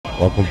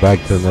Welcome back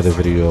to another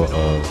video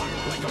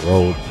of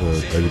Road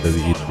to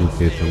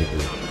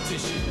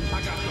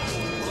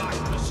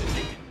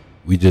WWE2K23.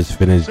 We just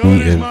finished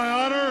beating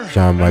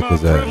Shawn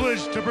Michaels' ass.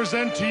 Privilege to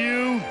present to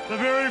you the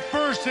very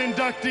first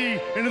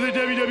inductee into the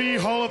WWE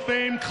Hall of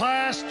Fame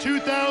Class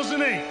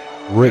 2008.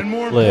 Ric and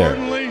more Flair.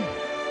 importantly,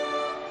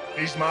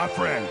 he's my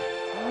friend.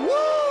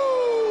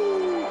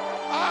 Woo!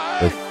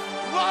 I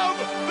love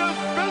this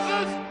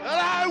business and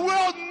I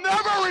will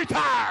never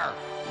retire.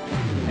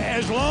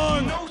 As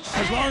long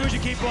as you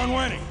keep on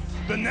winning.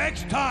 The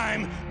next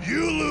time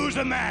you lose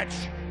a match,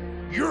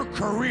 your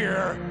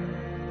career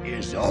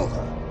is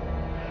over.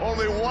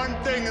 Only one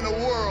thing in the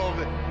world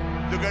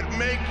that could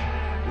make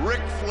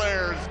Ric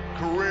Flair's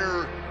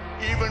career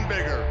even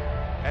bigger,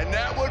 and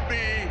that would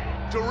be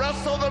to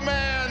wrestle the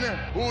man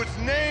whose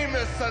name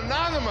is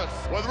synonymous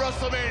with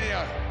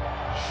WrestleMania,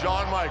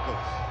 Shawn Michaels.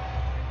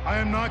 I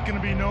am not going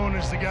to be known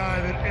as the guy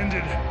that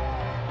ended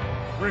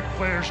Ric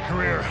Flair's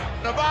career.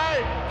 If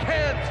I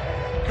can't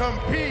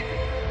compete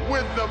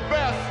with the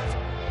best,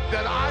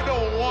 then I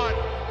don't want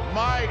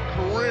my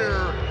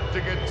career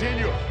to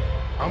continue.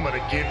 I'm going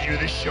to give you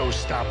the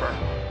showstopper.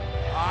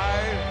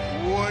 I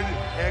would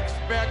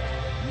expect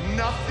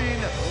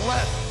nothing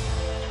less.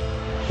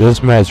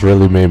 This match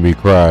really made me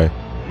cry.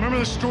 Remember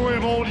the story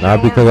of old Not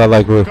Yeller? because I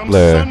like Ric Come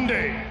Flair.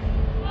 Sunday,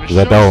 the 'Cause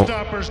I don't.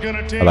 showstopper's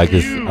gonna take I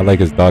like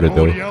his daughter Old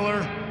though.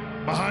 Yeller,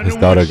 behind His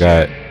the daughter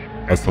got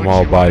woodshed, a and small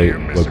put you body out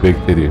of your with big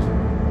misery. titties,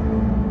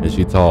 and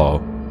she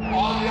tall.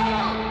 Oh,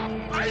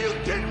 yeah! Are you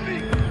kidding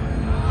me?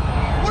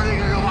 What are you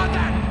gonna do about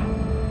that?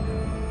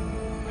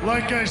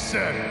 Like I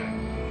said,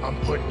 I'm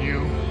putting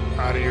you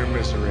out of your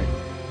misery.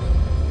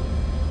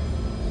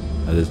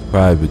 I just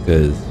cried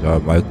because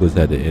Shawn Michaels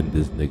had to end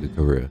this nigga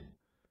career.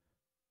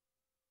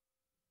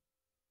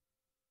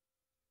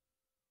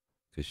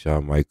 Because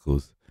Shawn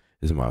Michaels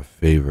is my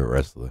favorite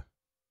wrestler.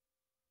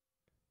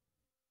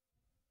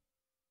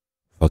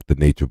 Fuck the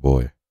Nature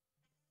Boy.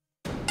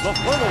 The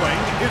following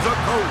is a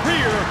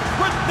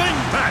career-threatening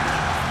match.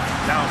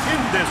 Now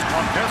in this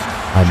contest,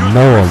 I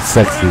know I'm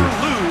sexy.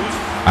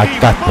 I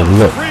got the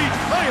look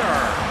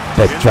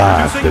that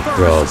drives the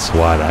girl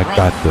SWAT. I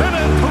got the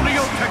moves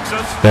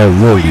that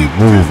really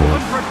move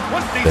them.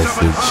 That's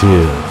the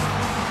chills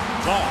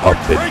up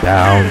and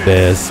down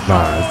their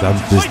spines. I'm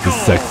just a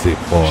sexy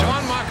boy.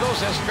 Shawn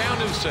Michaels has found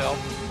himself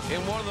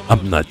in one of the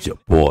I'm not your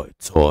boy,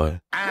 toy.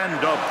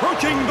 And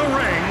approaching the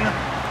ring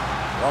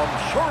from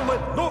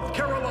Charlotte, North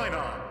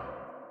Carolina.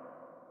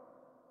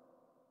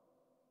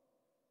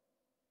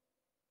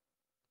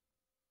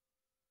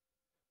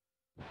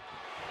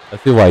 I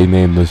see why you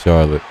named her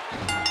Charlotte.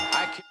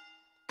 I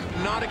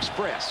cannot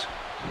express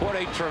what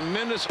a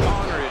tremendous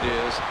honor it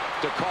is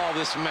to call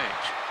this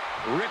match.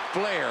 Ric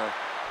Flair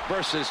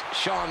versus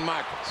Shawn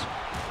Michaels,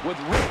 with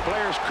Ric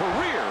Flair's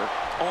career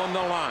on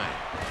the line.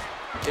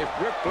 If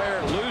Ric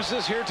Flair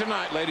loses here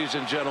tonight, ladies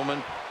and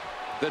gentlemen,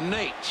 the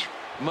Nate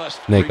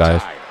must Nate, retire.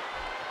 guys.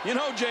 You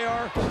know,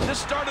 JR, this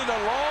started a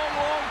long,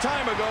 long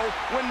time ago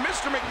when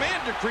Mr.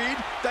 McMahon decreed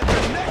that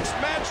the next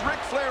match Ric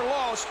Flair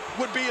lost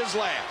would be his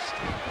last.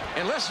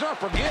 And let's not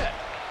forget,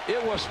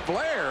 it was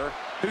Flair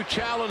who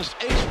challenged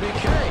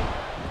HBK.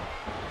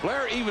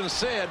 Flair even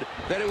said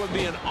that it would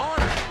be an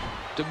honor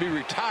to be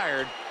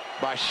retired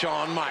by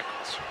Shawn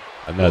Michaels.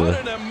 Another What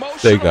an say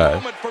emotional guy.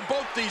 moment for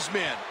both these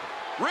men.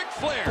 Ric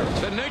Flair,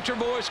 The Nature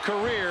Boy's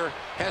career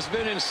has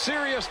been in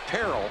serious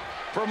peril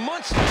for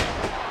months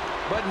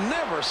now, but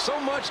never so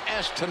much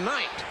as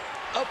tonight,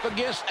 up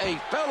against a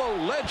fellow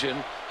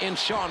legend in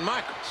Shawn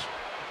Michaels.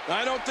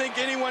 I don't think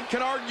anyone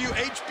can argue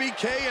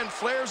HBK and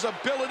Flair's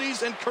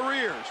abilities and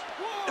careers.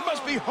 It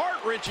must be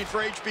heart-wrenching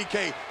for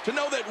HBK to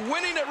know that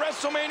winning at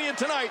WrestleMania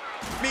tonight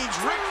means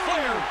Ric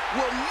Flair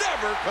will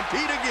never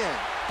compete again.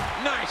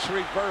 Nice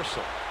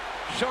reversal.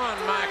 Shawn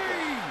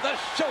Michaels, the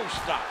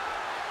showstopper.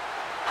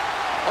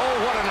 Oh,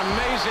 what an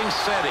amazing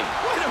setting.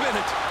 Wait a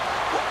minute.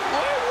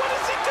 What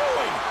is he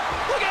doing?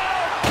 Look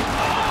out!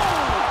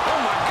 Oh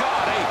my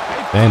God.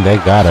 Man, that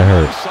gotta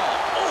hurt.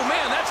 Oh,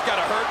 man, that's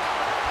gotta hurt.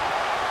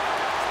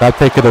 Stop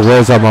taking the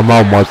words out of my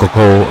mouth, Michael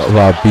Cole, or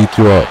I'll beat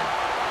you up.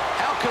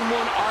 How can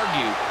one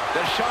argue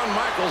that Shawn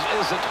Michaels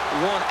isn't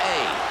 1A?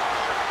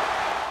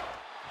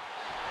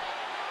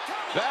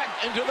 Back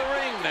into the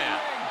ring now.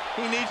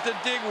 He needs to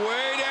dig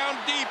way down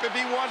deep if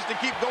he wants to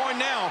keep going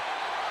now.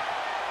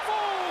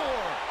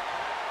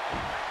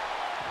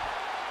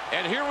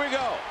 And here we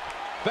go.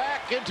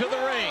 Back into the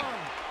ring.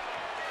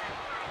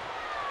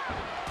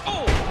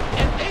 Oh,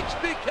 and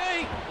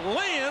HBK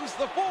lands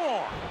the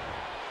forearm.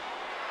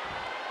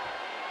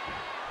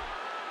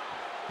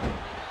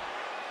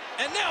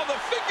 And now the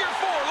figure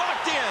four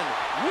locked in.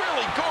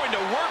 Really going to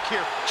work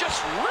here.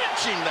 Just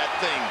wrenching that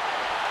thing.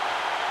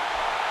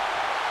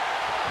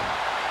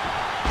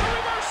 The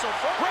reversal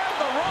from Grab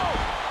the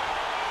rope.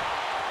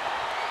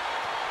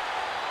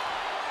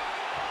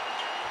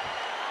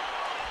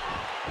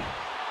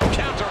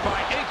 Counter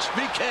by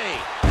HBK.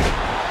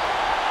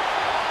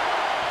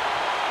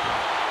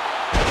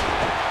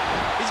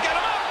 He's got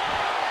him up.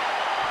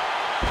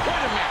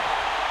 Wait a minute.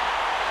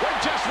 Wait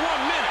just 1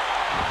 minute.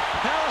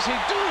 How How's he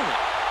doing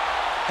it?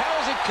 How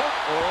is he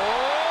cooked?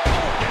 Oh,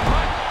 and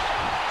Michaels.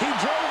 He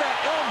drove that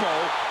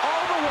elbow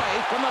all the way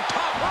from the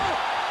top rope.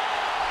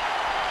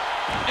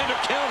 Into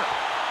counter.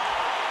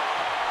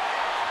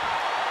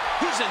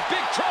 He's in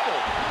big trouble.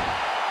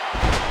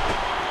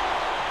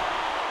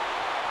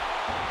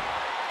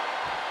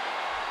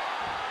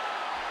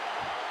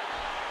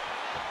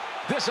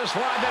 This is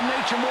why the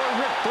Nature Boy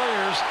Ric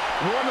Flair's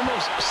one of the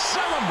most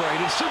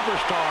celebrated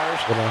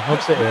superstars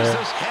this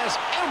business has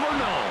ever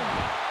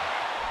known.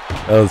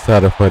 That was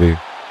kind of funny.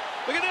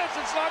 Look at this,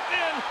 it's locked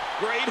in.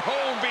 Great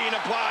hold being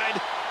applied.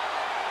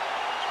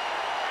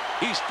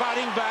 He's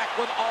fighting back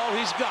with all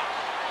he's got.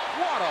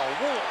 What a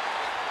war.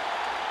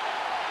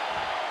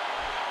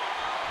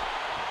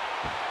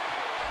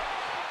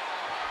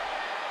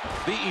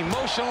 The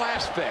emotional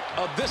aspect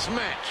of this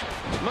match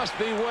must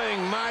be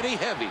weighing mighty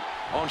heavy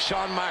on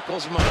Shawn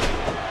Michaels' mind.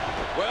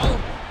 Well,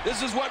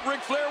 this is what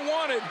Ric Flair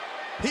wanted.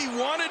 He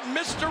wanted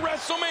Mr.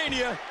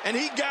 WrestleMania, and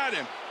he got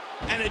him.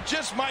 And it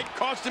just might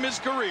cost him his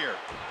career.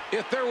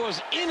 If there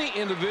was any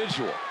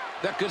individual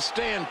that could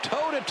stand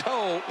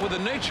toe-to-toe with the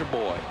Nature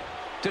Boy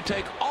to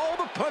take all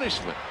the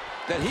punishment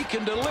that he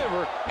can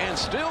deliver and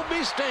still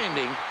be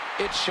standing,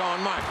 it's Shawn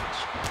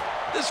Michaels.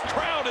 This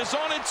crowd is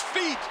on its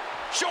feet,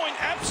 showing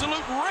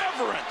absolute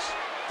reverence.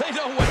 They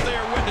know what they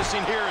are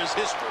witnessing here is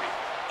history.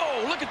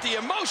 Oh, look at the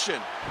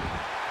emotion.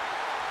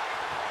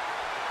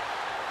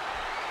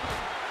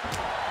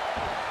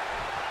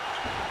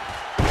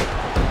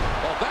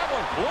 Well, that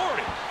one floored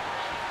him.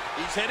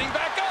 He's heading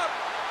back up.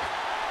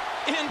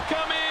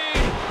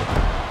 Incoming.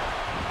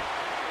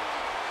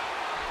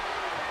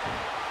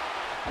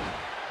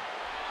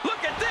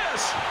 Look at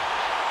this.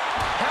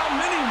 How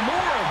many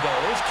more of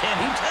those can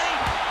he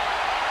take?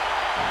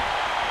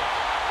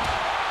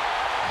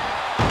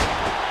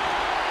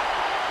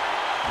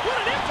 What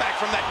an impact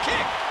from that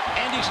kick.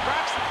 And he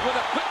strikes with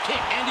a quick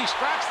kick. And he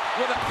strikes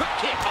with a quick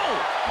kick. Oh,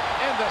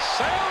 and the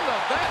sound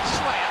of that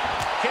slap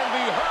can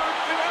be heard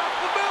throughout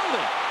the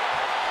building.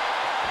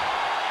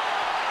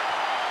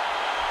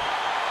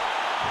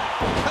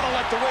 I don't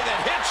like the way that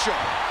hit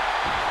Shawn.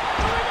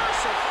 The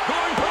reversal.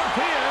 Going for a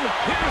pin.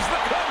 Here's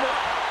the cover.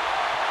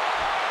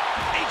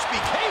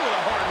 HBK with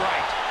a hard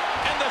right.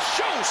 And the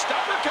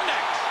showstopper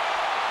connects.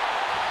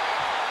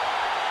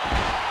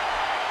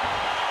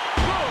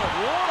 Good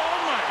Lord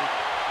Almighty.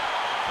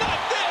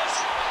 Not this.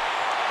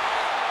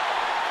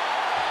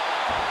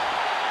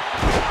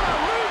 What a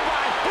move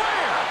by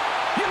Flair.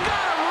 You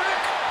got him,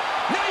 Rick.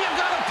 Now you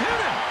got to pin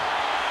him.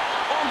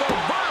 On the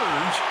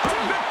verge of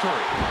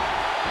victory.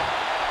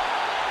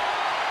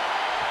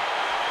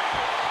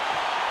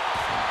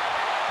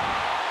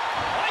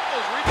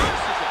 Michaels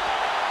reverses it.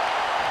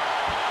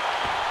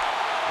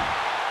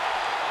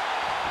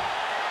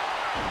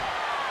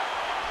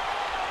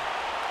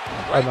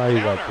 I know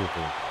you got two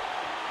things.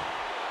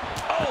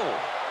 Oh,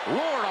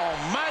 Lord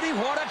Almighty,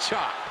 what a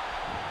chop.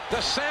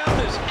 The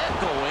sound is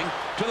echoing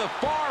to the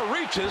far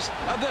reaches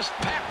of this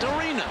packed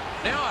arena.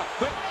 Now a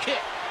quick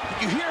kick.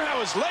 You hear how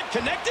his leg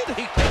connected?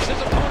 He takes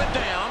his opponent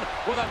down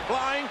with a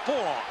flying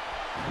forearm.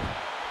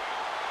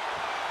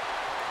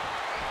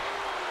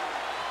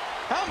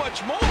 How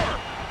much more?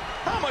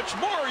 How much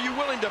more are you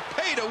willing to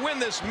pay to win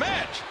this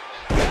match?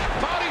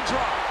 Body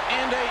drop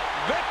and a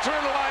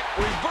veteran-like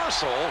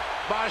reversal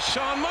by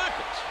Shawn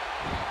Michaels.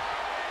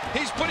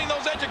 He's putting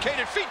those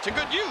educated feet to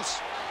good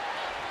use.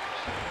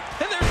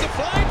 And there's the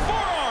flying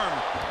forearm.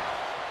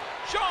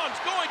 Shawn's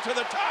going to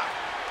the top.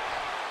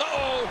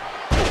 Uh-oh.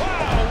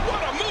 Wow,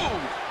 what a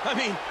move. I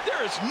mean,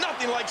 there is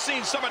nothing like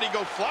seeing somebody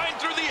go flying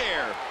through the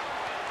air.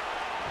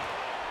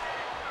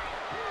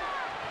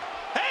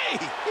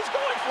 Hey, he's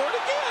going for it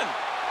again.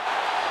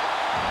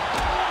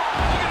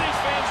 Look at these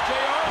fans,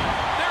 JR.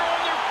 They're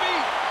on their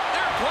feet.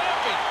 They're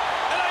clapping.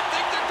 And I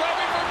think they're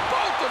clapping for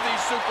both of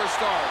these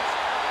superstars.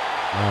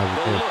 Nah, we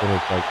can't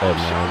finish like that,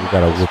 man. We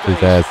gotta whip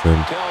his ass in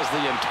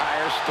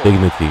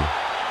dignity.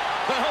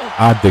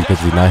 Our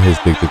dignity, not his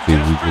dignity.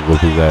 We can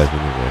whip his ass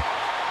anyway.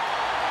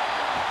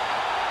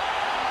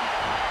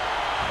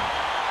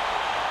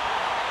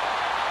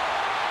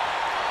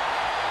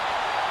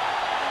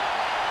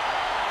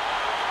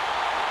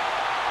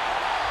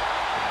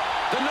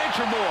 The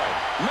Nature Boy,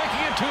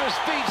 making it to his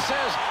feet,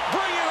 says,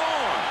 bring it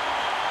on.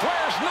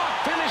 Flair's not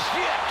finished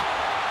yet.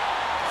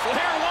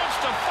 Flair wants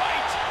to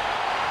fight.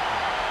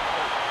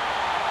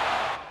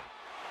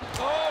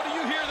 Oh, do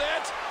you hear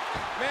that?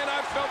 Man,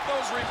 I've felt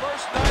those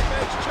reverse knife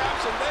edge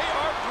chops, and they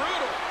are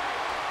brutal.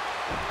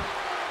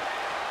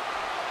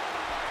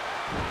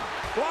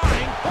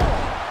 Flying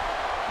forearm.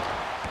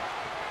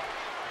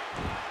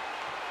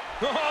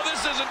 Oh,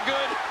 this isn't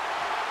good.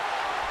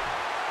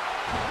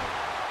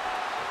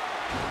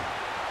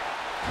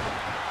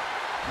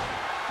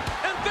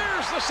 And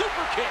there's the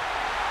super kick.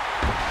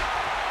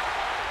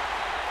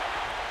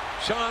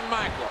 Shawn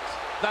Michaels,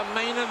 the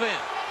main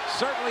event,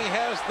 certainly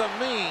has the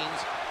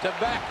means to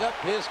back up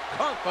his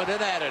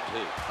confident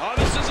attitude. Oh,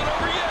 this isn't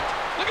over yet.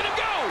 Look at him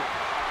go.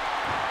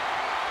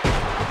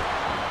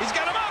 He's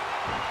got him up.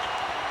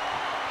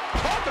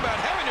 Talk about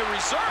having a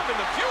reserve in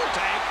the fuel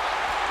tank.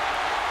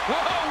 Whoa,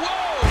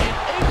 whoa! And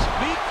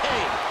HBK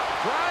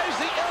drives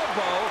the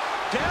elbow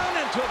down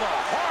into the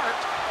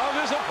heart of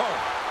his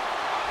opponent.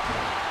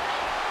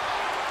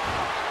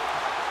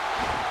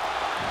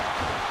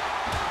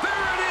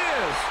 There it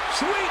is!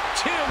 Sweet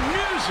Tim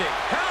music!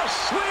 How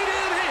sweet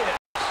it is!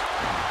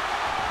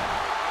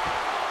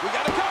 We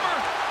got a cover!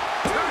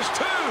 There's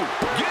two!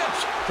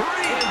 Gets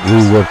three!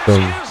 We worked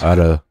them out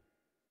of.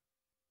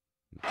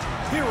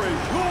 Here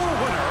is your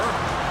winner,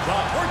 the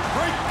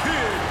Heartbreak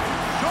Kid,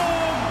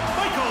 Shawn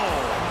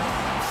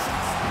Michaels.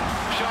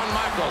 Shawn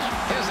Michaels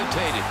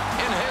hesitated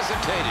and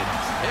hesitated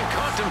and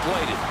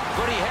contemplated,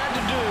 but he had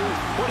to do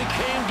what he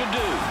came to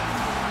do.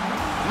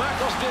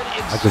 Michaels did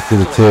exactly I can see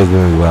the tears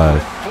in his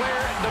eyes.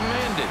 Flair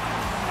demanded.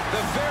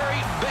 The very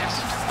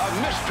best of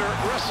Mr.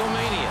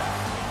 WrestleMania.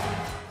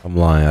 I'm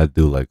lying. I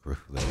do like Ric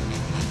Flair.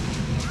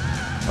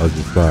 I was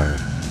just lying.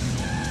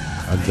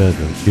 I think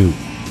I'm cute.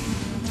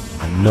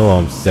 I know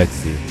I'm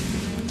sexy.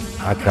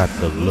 I got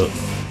the look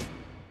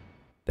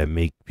that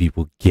make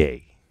people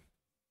gay.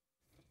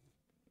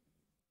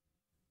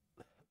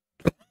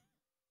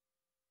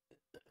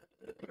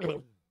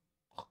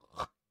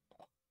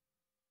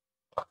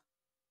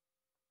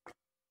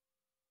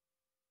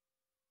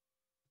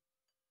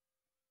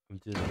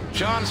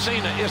 John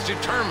Cena is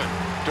determined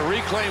to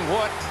reclaim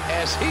what,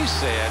 as he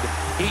said,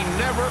 he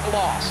never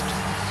lost,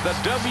 the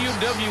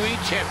WWE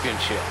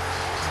Championship.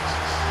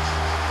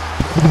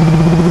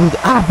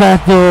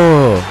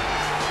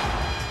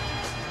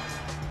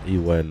 He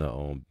wasn't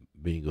on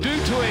bingo.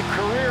 Due to a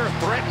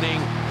career-threatening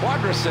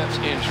quadriceps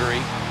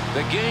injury,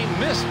 the game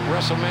missed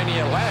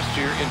WrestleMania last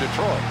year in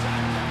Detroit.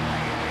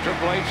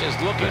 Triple H is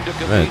looking to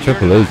compete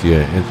Triple H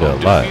got injured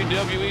a lot.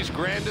 WWE's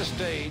grandest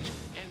stage.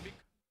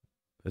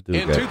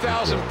 In got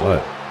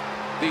 2004,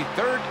 the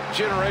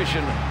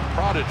third-generation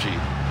prodigy,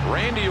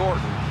 Randy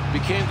Orton,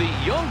 became the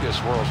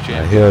youngest world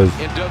champion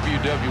in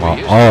WWE my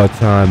history.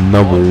 all-time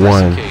number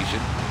one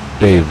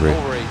favorite.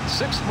 Over a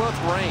 6-month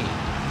reign,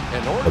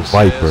 and Orton the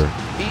Viper.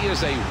 says he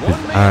is a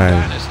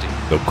one-man dynasty.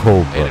 The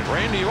Cobra. And if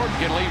Randy Orton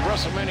can lead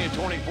WrestleMania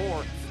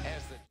 24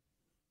 as the...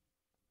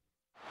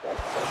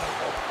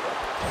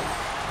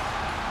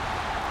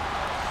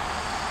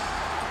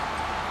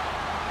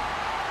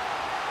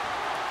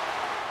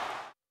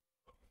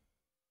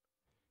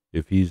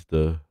 If he's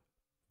the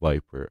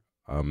Viper,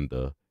 I'm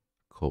the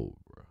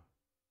Cobra.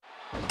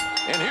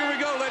 And here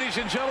we go, ladies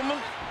and gentlemen.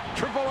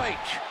 Triple H,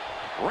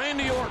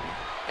 Randy Orton,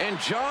 and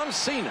John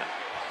Cena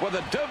for the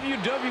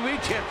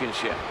WWE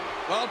Championship.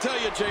 Well, I'll tell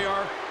you,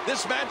 JR,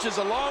 this match is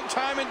a long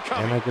time in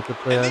coming. And I get to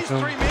play and as these him?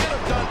 three men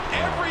have done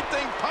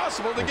everything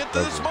possible to get to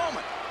this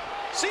moment.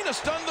 Cena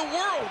stunned the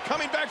world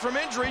coming back from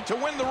injury to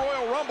win the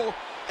Royal Rumble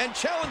and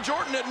challenge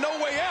Orton at No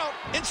Way Out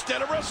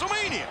instead of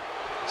WrestleMania.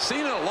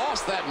 Cena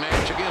lost that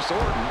match against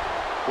Orton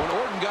when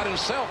Orton got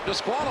himself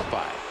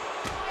disqualified.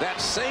 That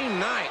same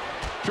night,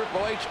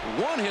 Triple H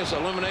won his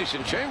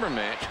Elimination Chamber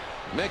match,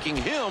 making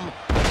him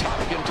the top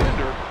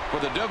contender for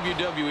the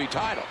WWE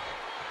title.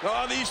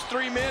 Oh, these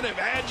three men have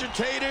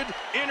agitated,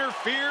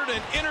 interfered,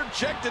 and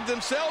interjected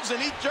themselves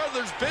in each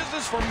other's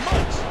business for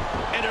months.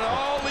 And it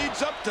all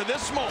leads up to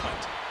this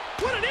moment.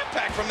 What an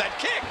impact from that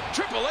kick.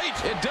 Triple H.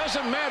 It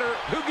doesn't matter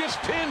who gets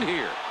pinned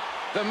here.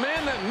 The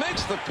man that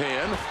makes the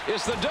pin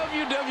is the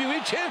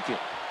WWE Champion.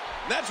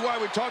 That's why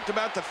we talked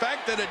about the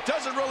fact that it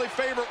doesn't really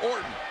favor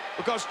Orton.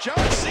 Because John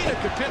Cena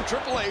could pin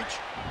Triple H,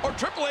 or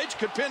Triple H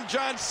could pin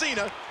John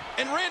Cena,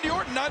 and Randy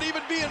Orton not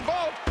even be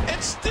involved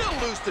and still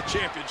lose the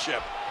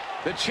championship.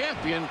 The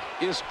champion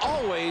is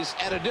always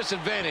at a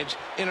disadvantage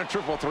in a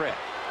triple threat.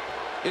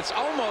 It's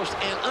almost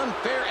an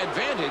unfair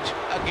advantage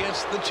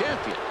against the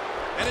champion.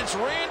 And it's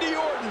Randy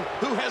Orton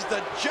who has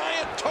the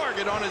giant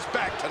target on his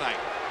back tonight.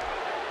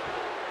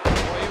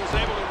 Boy, he was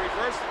able to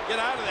reverse and get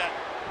out of that.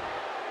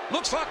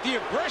 Looks like the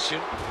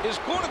aggression is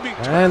going to be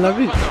turned up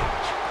a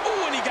notch.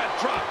 Oh, and he got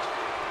dropped.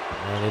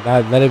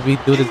 Man, let it be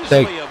through the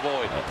stick.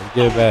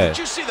 Get back. Did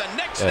you see the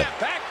neck snap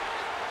back?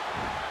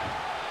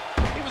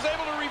 He was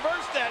able to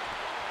reverse that.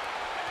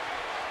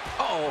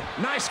 Uh-oh,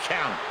 nice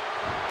counter.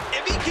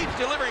 If he keeps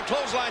delivering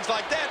clotheslines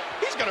like that,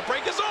 he's going to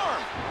break his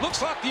arm.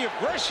 Looks like the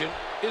aggression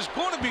is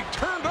going to be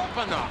turned up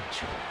a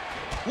notch.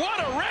 What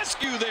a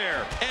rescue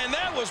there. And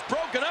that was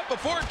broken up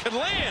before it could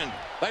land.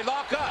 They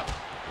lock up.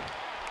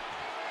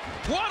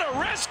 What a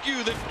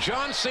rescue that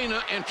John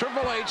Cena and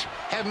Triple H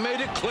have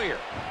made it clear.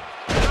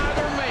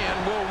 Neither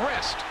man will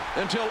rest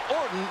until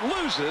Orton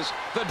loses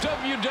the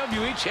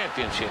WWE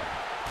Championship.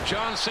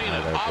 John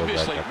Cena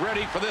obviously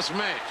ready for this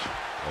match.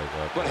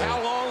 But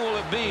how long will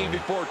it be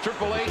before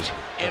Triple H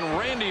and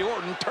Randy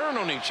Orton turn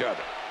on each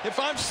other? If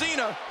I'm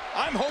Cena,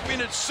 I'm hoping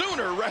it's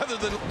sooner rather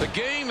than... The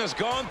game has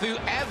gone through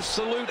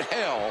absolute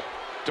hell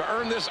to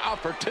earn this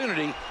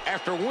opportunity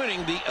after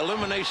winning the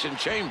Elimination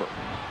Chamber.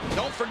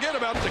 Don't forget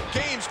about the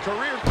game's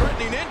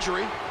career-threatening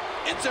injury.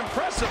 It's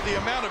impressive the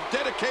amount of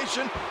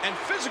dedication and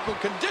physical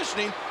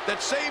conditioning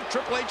that saved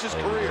Triple H's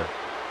career.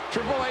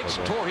 Triple H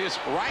tore his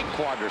right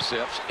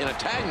quadriceps in a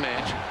tag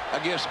match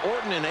against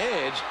Orton and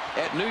Edge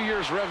at New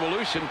Year's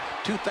Revolution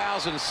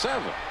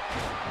 2007.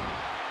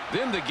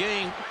 Then the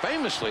game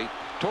famously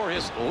tore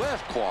his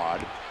left quad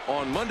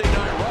on Monday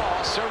Night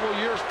Raw several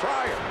years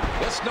prior.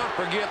 Let's not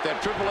forget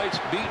that Triple H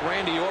beat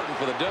Randy Orton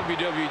for the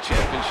WWE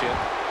Championship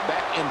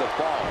back in the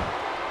fall.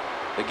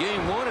 The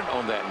game won it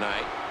on that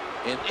night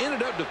and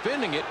ended up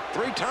defending it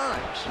 3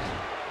 times.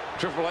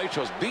 Triple H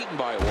was beaten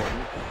by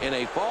Orton in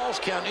a Falls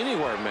Count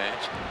Anywhere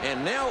match,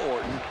 and now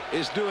Orton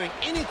is doing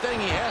anything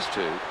he has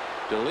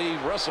to leave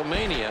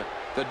WrestleMania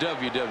the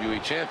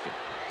WWE Champion.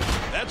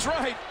 That's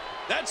right.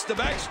 That's the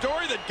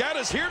backstory that got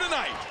us here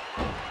tonight.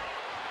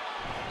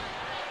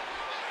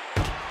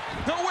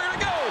 Nowhere to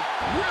go.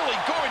 Really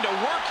going to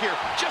work here.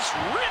 Just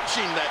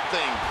wrenching that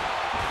thing.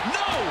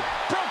 No!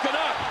 Broken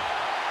up.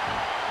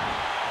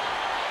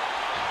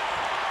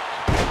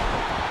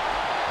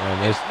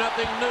 It's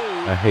nothing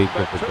new. I hate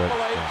but that. Triple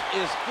H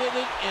is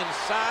getting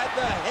inside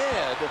the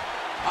head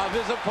of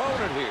his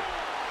opponent here.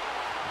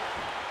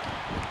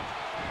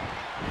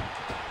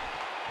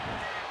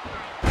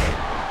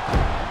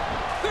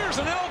 There's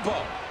an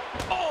elbow.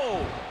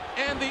 Oh,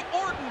 and the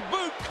Orton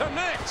boot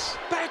connects.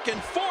 Back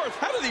and forth.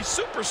 How do these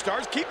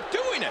superstars keep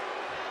doing it?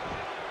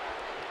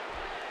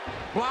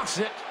 Blocks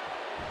it.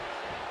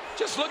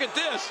 Just look at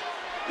this.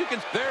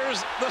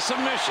 There's the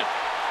submission.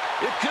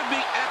 It could be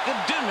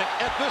academic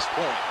at this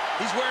point.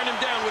 He's wearing him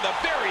down with a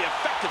very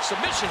effective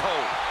submission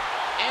hold.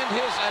 And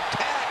his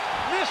attack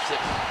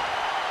misses.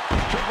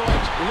 Triple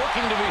H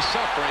looking to be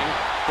suffering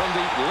from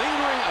the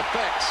lingering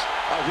effects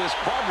of his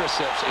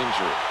quadriceps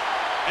injury.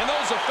 And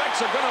those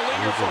effects are going to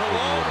linger for a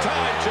long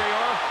time,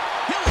 JR.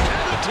 His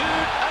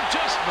attitude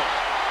adjustment.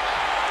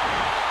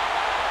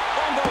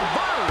 On the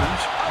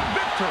verge of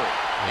victory.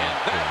 And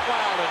that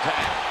wild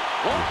attack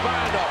won't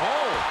find a hole.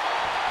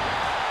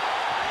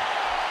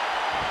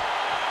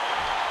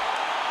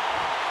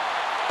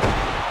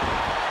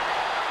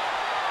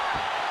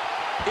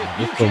 If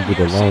you can't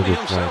hear Cena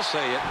himself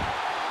say it,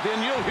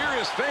 then you'll hear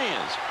his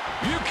fans.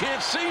 You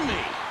can't see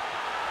me.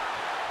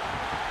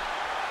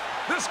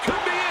 This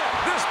could be it.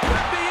 This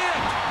could be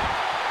it.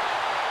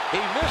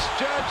 He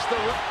misjudged the...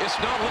 It's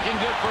not looking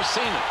good for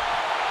Cena.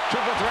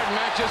 Triple threat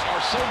matches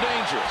are so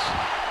dangerous.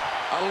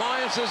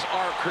 Alliances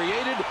are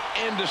created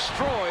and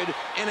destroyed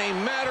in a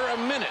matter of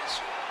minutes.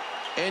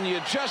 And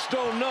you just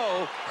don't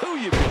know who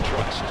you can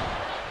trust.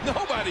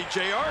 Nobody,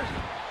 JR.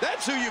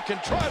 That's who you can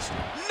trust.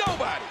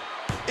 Nobody.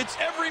 It's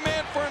every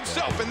man for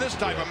himself in this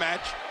type of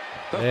match.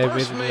 The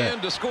first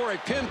man to score a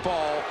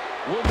pinfall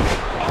will be...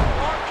 Oh,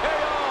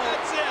 RKO!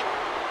 That's it.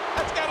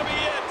 That's got to be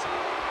it.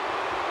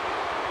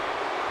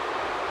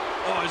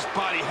 Oh, his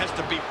body has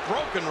to be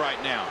broken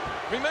right now.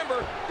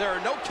 Remember, there are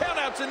no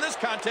countouts in this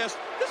contest.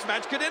 This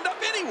match could end up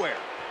anywhere.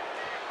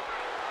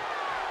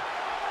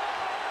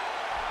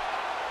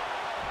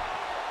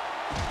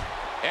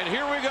 And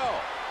here we go.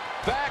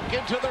 Back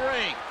into the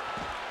ring.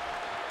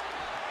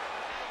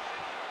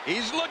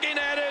 He's looking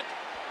at it.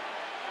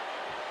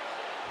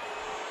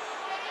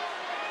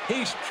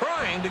 He's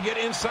trying to get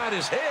inside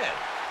his head.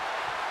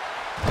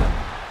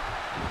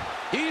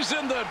 He's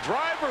in the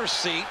driver's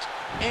seat,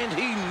 and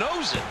he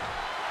knows it.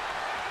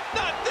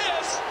 Not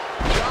this.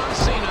 John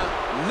Cena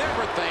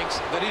never thinks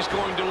that he's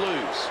going to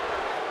lose.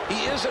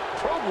 He isn't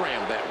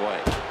programmed that way.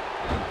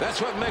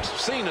 That's what makes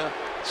Cena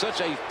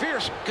such a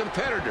fierce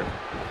competitor.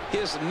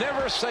 His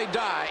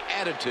never-say-die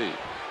attitude.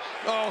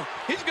 Oh,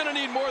 he's going to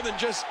need more than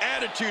just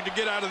attitude to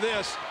get out of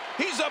this.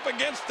 He's up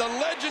against the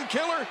legend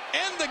killer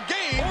and the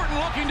game. Orton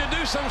looking to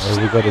do some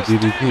we got a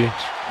serious DDT.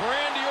 damage.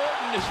 Randy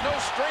Orton is no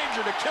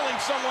stranger to killing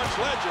someone's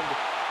legend.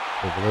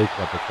 Triple H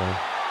about to come.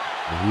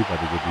 And he about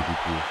to get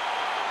DDT.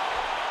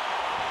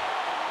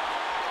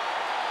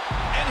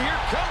 And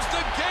here comes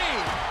the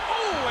game.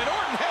 Oh, and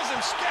Orton has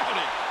him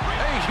scouted.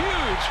 A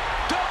huge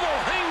double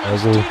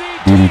hangman's DDT.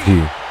 DDT.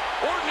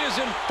 Orton is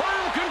in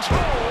firm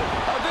control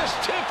of this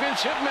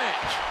championship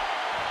match.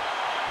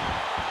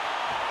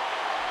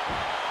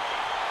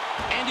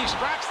 And he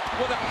strikes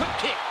with a quick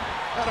kick.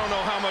 I don't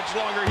know how much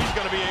longer he's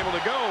going to be able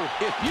to go.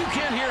 If you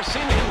can't hear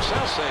Cena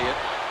himself say it,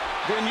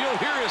 then you'll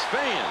hear his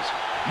fans.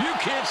 You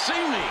can't see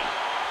me.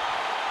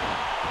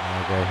 I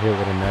got hit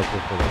with a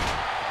natural for that.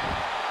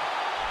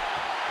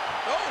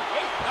 Oh,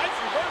 wait, nice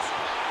reversal.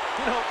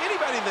 You know,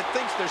 anybody that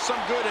thinks there's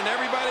some good in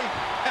everybody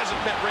hasn't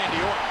met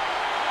Randy Orton.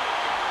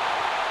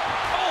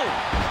 Oh,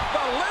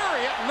 the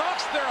lariat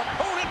knocks their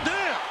opponent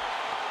down.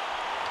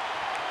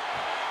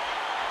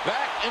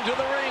 Back into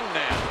the ring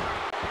now.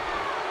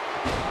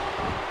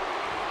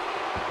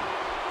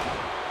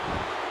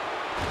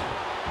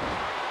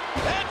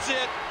 That's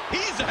it.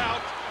 He's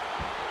out.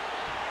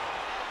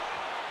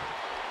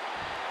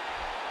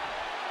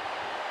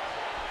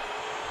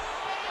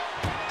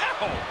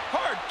 Ow,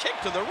 hard kick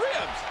to the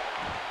ribs.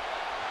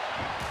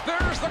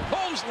 There's the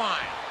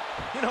clothesline.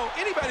 You know,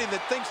 anybody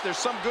that thinks there's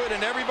some good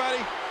in everybody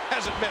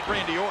hasn't met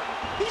Randy Orton.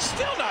 He's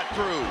still not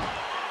through.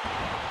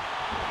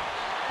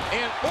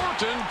 And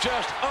Orton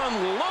just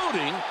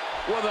unloading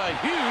with a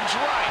huge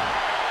right.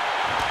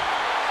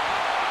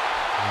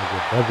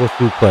 Double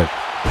suplex.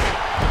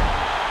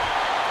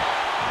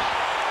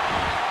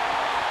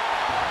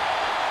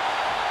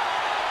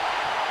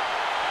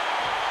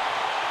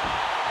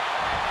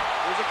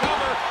 There's a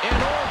cover.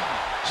 And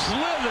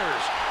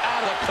slithers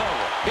out of the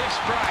cover. His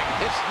strike,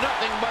 it's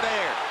nothing but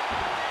air.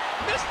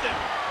 Missed him.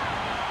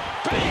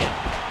 Bam!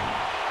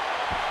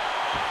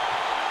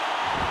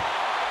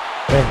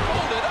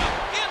 Hold it up,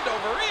 end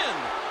over end.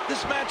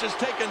 This match has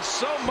taken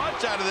so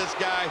much out of this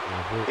guy.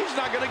 He's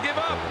not going to give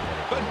up.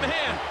 But,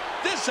 man,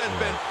 this has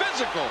been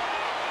physical.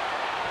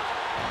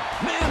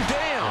 Man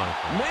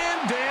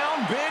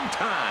down big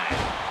time.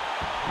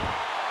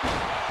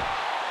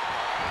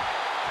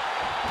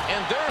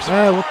 And there's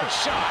a hard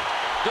shot.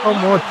 Come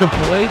on,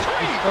 Triple H.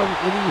 Some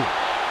idiot.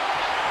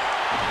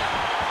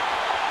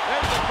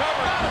 There's the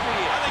cover.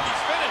 I think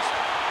he's finished.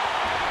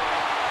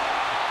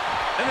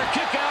 And a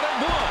kick out at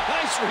one.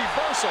 Nice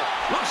reversal.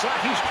 Looks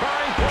like he's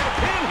trying for a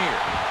pin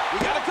here. We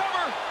got a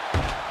cover.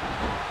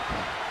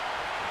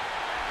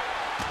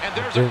 And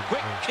there's a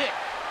quick kick.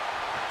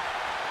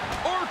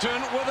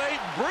 Orton with a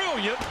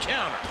brilliant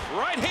counter.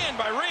 Right hand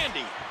by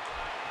Randy.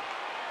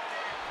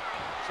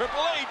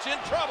 Triple H in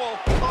trouble.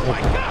 Oh, my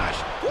gosh.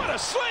 What a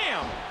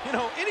slam. You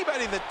know,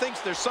 anybody that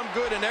thinks there's some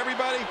good in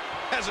everybody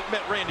hasn't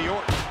met Randy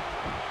Orton.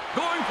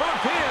 Going for a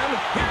pin.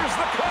 Here's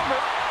the cover.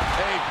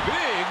 A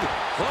big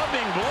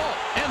clubbing blow.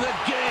 And the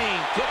game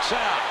kicks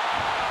out.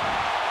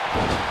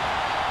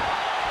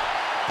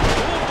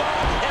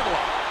 Bulldog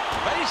headlock.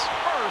 Face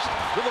first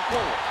to the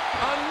floor.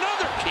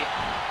 Another kick.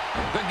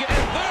 And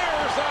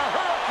there's the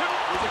hurricane.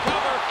 With the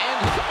cover. And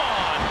come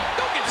on.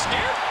 Don't get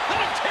scared. Let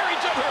them tear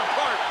each other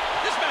apart.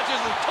 This match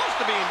isn't close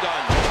to being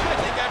done. I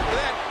think after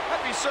that,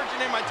 I'd be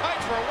searching in my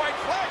tights for a white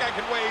flag I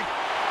could wave.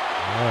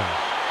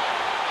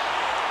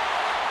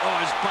 Oh,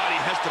 his body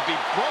has to be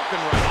broken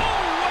right. Oh,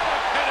 what a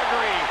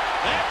pedigree.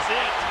 That's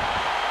it.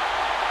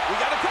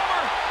 We got a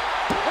cover.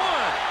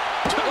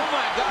 1, 2. Oh,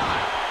 my God.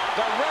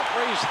 The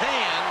referee's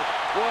hand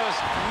was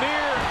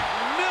mere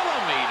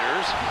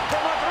millimeters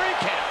from a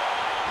 3 count.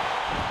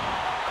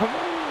 Come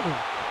on.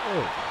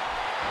 Oh.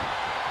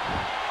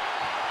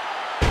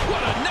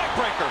 What a neck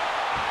breaker.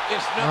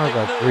 It's nothing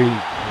new.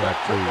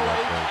 Triple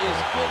H is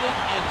getting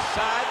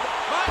inside.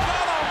 My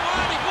God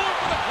almighty, going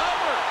for the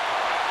cover.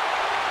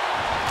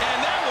 And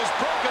that was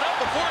broken up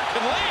before it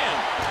could land.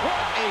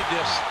 What a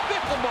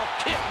despicable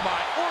kick by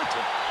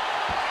Orton.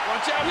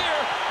 Watch out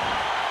here.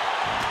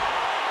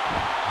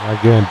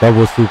 Again,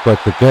 double suplex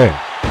again.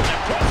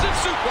 Impressive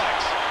suplex.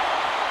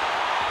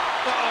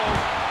 Uh-oh.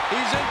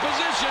 He's in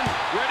position,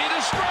 ready to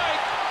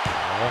strike.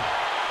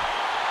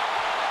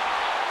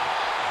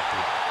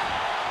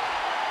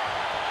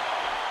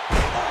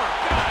 Oh, my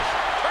gosh.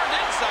 Turned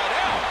inside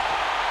out.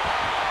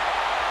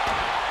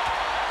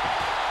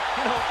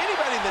 You know,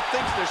 anybody that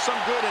thinks there's some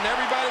good in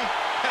everybody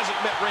hasn't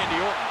met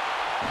Randy Orton.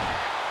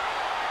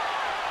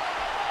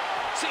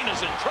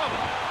 Cena's in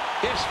trouble.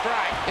 His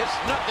strike, it's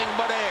nothing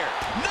but air.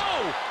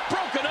 No!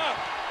 Broken up.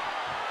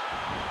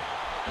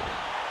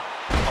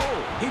 Oh,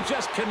 he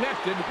just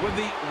connected with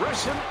the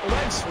Russian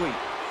leg sweep.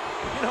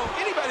 You know,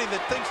 anybody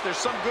that thinks there's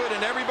some good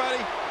in everybody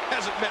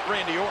hasn't met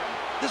Randy Orton.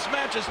 This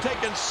match has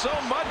taken so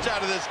much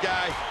out of this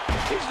guy.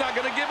 He's not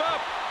going to give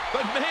up.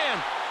 But, man,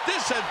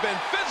 this has been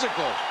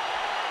physical.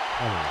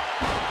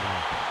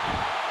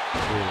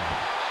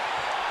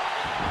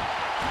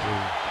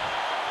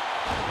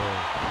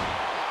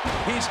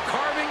 He's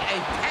carving a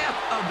path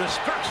of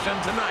destruction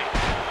tonight.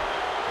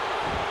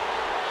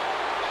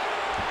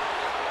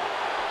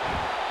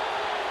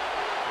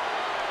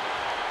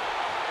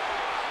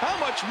 How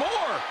much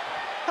more?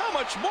 How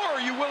much more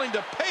are you willing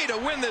to pay to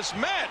win this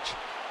match?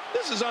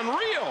 This is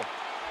unreal.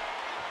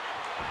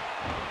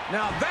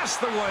 Now that's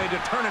the way to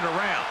turn it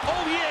around.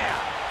 Oh, yeah.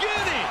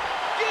 Get him.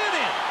 Get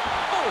him.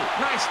 Oh,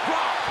 nice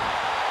block.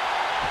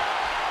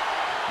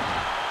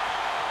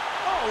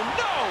 Oh,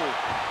 no.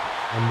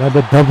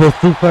 Another double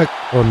suplex.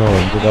 Oh no,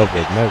 the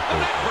double neck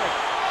break.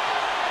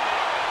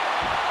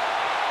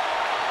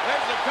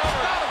 There's the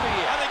cover.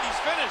 I think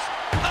he's finished.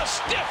 A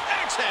stiff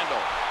axe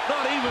handle.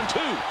 Not even 2.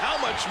 How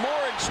much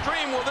more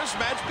extreme will this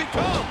match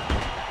become?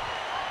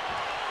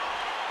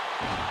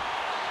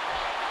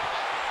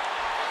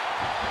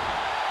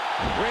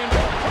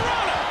 Rainbow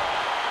Piranha.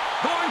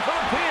 Going for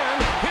the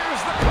pin. Here's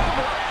the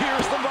cover.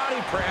 Here's the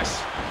body press.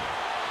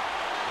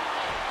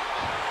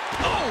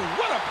 Oh,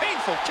 what a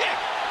painful kick.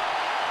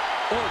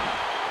 Orton.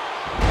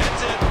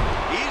 That's it.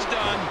 He's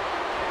done.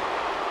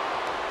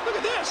 Look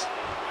at this.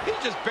 He's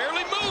just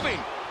barely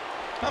moving.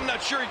 I'm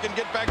not sure he can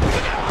get back to the...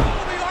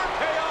 Oh, the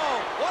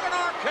RKO. What an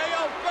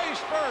RKO face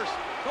first.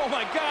 Oh,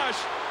 my gosh.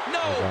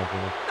 No.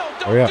 No,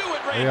 don't Hurry up. do it,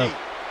 Hurry Randy. up.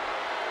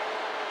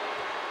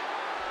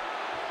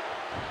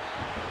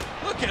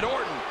 Look at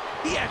Orton.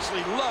 He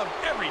actually loved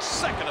every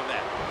second of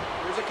that.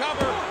 Here's a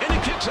cover. And he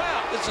kicks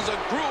out. This is a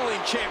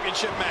grueling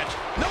championship match.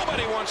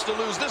 Nobody wants to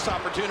lose this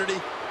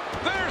opportunity.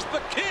 There's the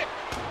kick.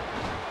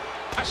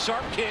 A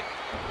sharp kick.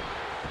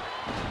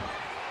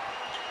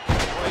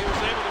 Well, he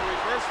was able to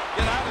reverse it.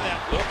 Get out of that.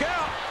 Look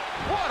out.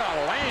 What a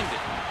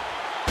landing.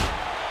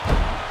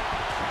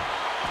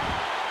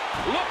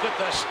 Look at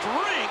the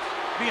strength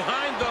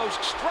behind those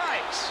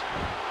strikes.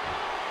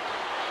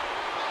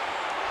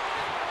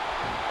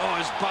 Oh,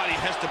 his body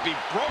has to be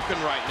broken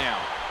right now.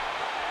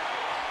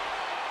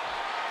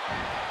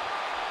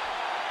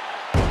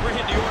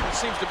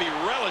 Orton seems to be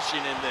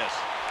relishing in this.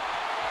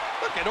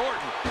 Look at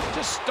Orton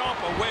just stomp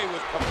away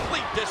with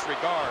complete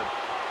disregard.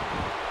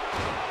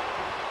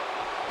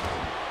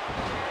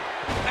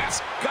 That's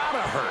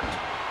gotta hurt.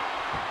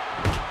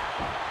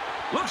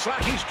 Looks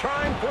like he's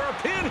trying for a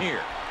pin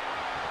here.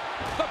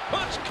 The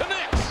punch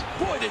connects.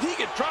 Boy, did he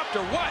get dropped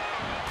or what?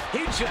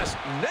 He just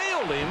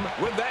nailed him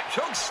with that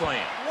choke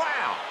slam.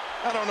 Wow.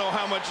 I don't know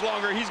how much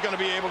longer he's going to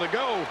be able to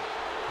go.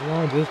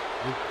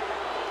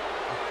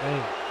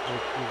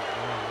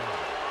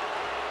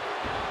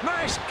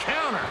 Nice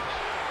counter.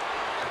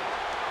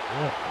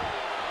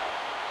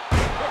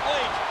 Triple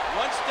H,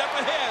 one step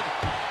ahead.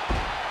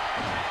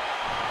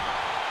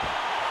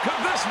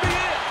 Could this be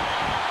it?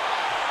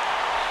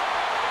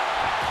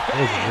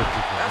 Bam!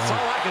 That's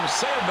all I can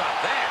say about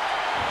that.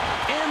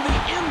 And the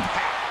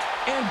impact.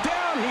 And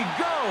down he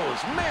goes.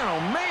 Man,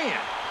 oh, man.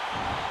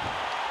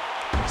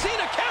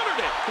 Cena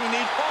countered it. He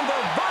needs on the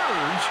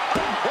verge.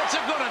 What's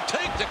it going to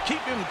take to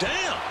keep him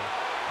down?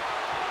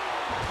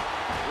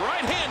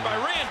 Right hand by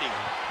Randy.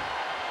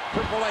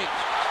 Triple H.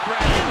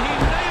 And he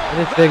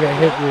nailed This nigga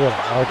hit me with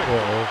an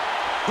outro.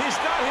 He's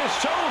got his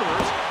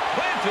shoulders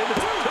planted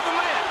to the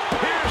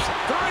mat. Here's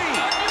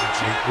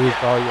 3.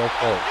 It's all your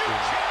fault.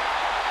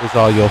 It's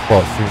all your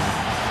fault, Cena.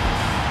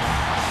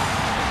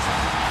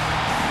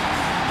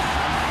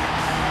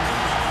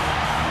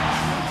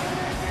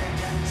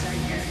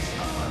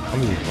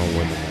 I'm just gonna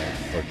win the match.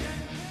 Fuck it.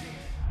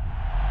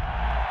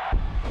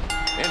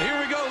 And here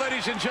we go,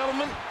 ladies and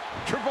gentlemen.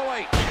 Triple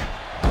H,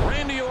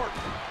 Randy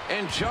Orton,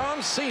 and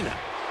John Cena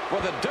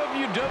for the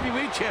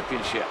WWE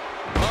Championship.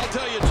 I'll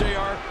tell you,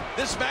 JR,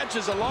 this match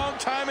is a long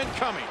time in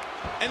coming.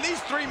 And these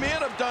three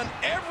men have done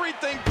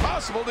everything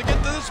possible to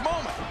get to this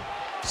moment.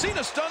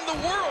 Cena stunned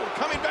the world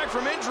coming back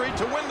from injury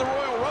to win the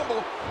Royal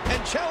Rumble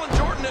and challenge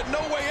Orton at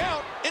No Way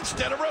Out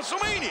instead of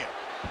WrestleMania.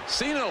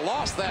 Cena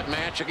lost that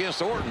match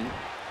against Orton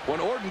when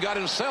Orton got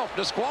himself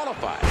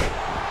disqualified.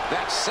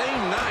 That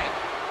same night,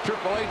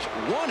 Triple H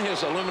won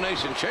his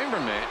Elimination Chamber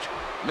match,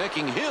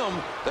 making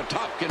him the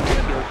top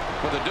contender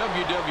for the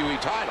WWE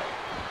title.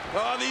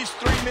 Oh, these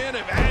three men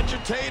have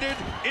agitated,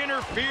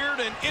 interfered,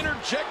 and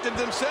interjected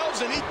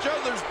themselves in each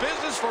other's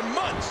business for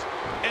months.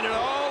 And it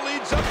all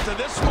leads up to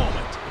this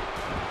moment.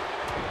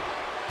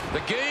 The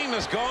game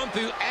has gone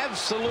through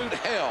absolute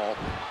hell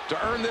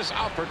to earn this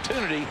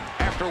opportunity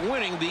after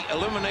winning the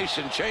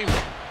Elimination Chamber.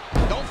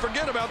 Don't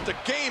forget about the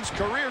game's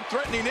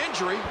career-threatening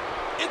injury.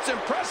 It's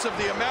impressive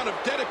the amount of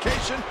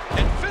dedication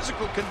and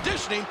physical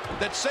conditioning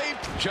that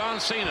saved John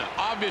Cena,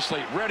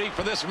 obviously ready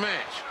for this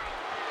match.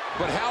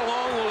 But how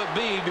long will it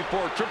be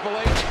before Triple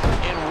H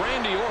and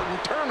Randy Orton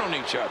turn on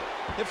each other?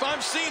 If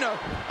I'm Cena,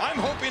 I'm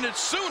hoping it's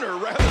sooner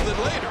rather than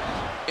later.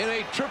 In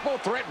a triple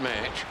threat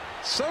match,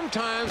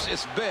 sometimes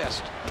it's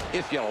best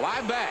if you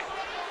lie back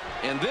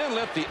and then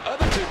let the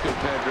other two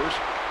competitors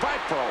fight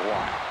for a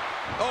while.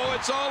 Oh,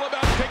 it's all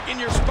about picking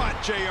your spot,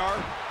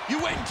 JR. You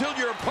wait until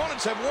your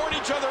opponents have worn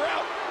each other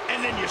out,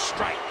 and then you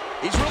strike.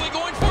 He's really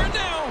going for it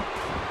now.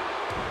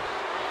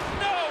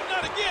 No,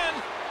 not again.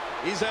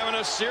 He's having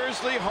a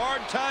seriously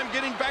hard time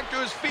getting back to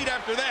his feet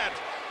after that.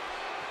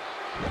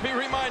 Let me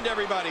remind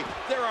everybody,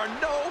 there are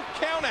no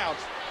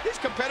countouts. These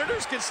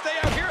competitors can stay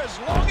out here as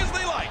long as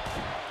they like.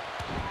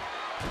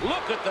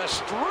 Look at the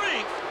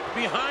strength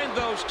behind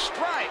those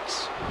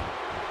strikes.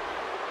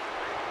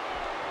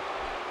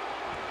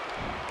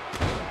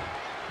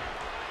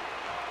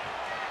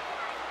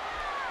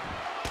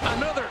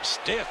 Another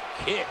stiff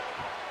kick.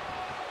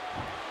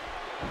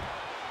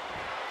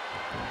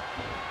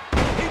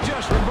 He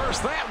just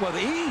reversed that with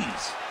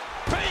ease.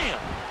 Bam!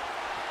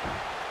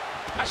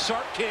 A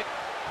sharp kick.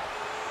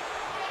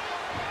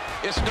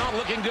 It's not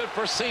looking good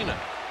for Cena.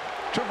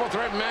 Triple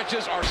threat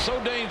matches are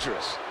so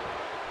dangerous.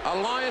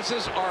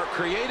 Alliances are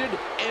created,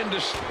 and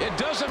it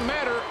doesn't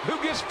matter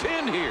who gets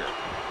pinned here.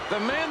 The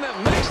man that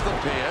makes the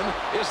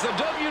pin is the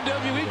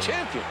WWE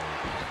Champion.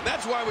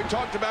 That's why we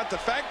talked about the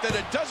fact that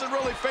it doesn't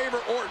really favor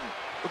Orton,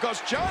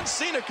 because John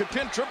Cena could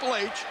pin Triple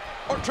H,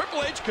 or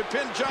Triple H could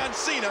pin John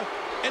Cena,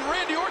 and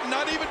Randy Orton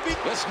not even beat.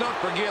 Let's not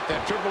forget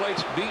that Triple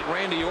H beat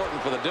Randy Orton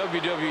for the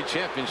WWE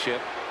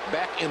Championship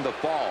back in the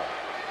fall.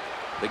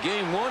 The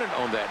game won it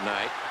on that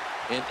night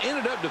and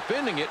ended up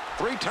defending it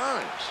 3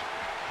 times.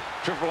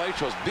 Triple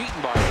H was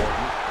beaten by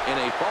Orton in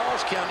a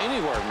Falls Count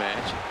Anywhere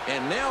match,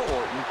 and now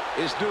Orton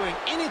is doing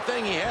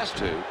anything he has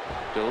to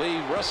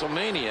leave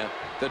WrestleMania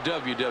the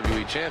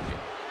WWE Champion.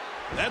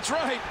 That's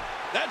right.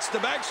 That's the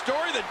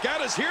backstory that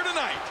got us here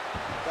tonight.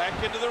 Back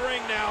into the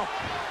ring now.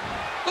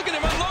 Look at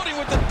him unloading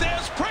with the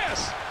Dez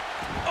press.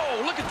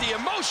 Oh, look at the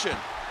emotion.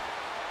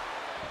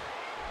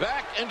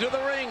 Back into the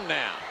ring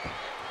now.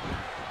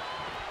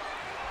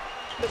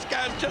 This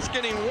guy's just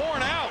getting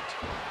worn out.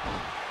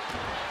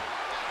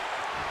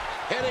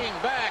 Heading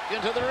back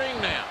into the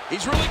ring now.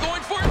 He's really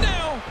going for it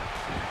now.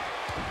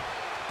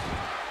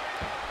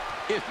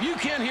 If you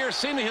can't hear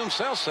Cena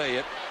himself say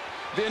it,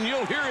 then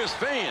you'll hear his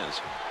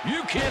fans.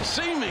 You can't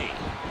see me.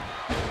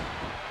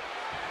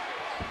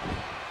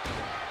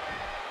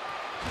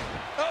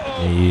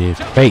 Uh-oh. He is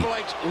fake.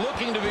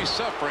 Looking to be be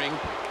suffering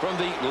from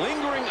the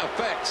lingering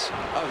effects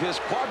of his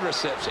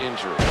quadriceps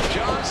injury.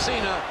 John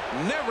Cena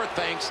never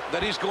thinks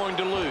that he's going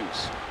to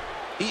lose.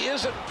 He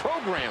isn't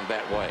programmed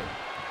that way.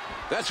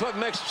 That's what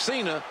makes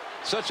Cena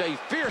such a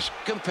fierce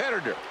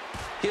competitor.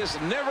 His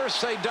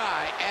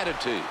never-say-die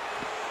attitude.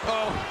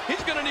 Oh,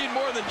 he's going to need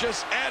more than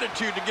just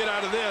attitude to get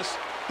out of this.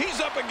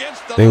 He's up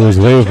against the They was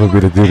waiting for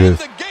me to do this.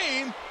 the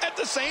game at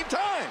the same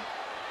time.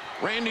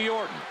 Randy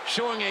Orton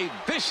showing a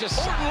vicious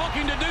Orton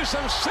looking to do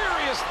some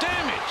serious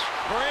damage.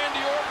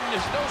 Randy Orton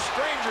is no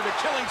stranger to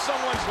killing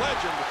someone's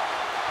legend.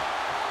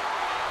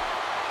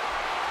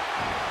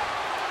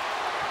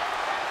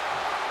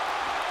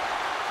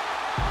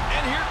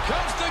 And here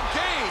comes the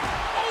game.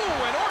 Oh,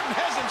 and Orton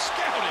has him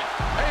scouted.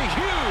 A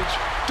huge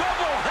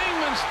double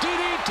Heyman's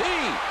DDT.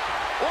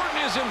 Orton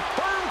is in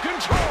firm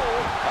control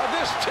of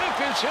this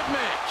championship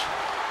match.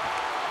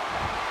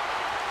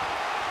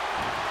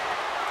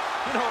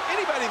 You know,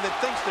 anybody that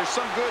thinks there's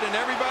some good in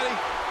everybody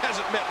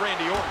hasn't met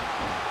Randy Orton.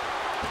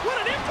 What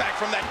an impact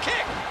from that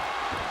kick.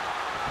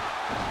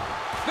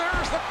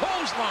 There's the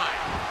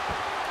clothesline.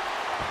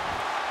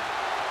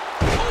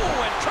 Oh,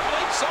 and Triple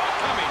H saw it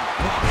coming.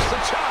 Blocks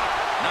the chop.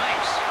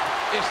 Nice.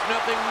 It's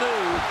nothing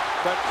new,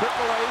 but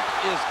Triple H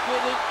is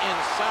getting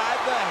inside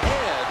the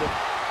head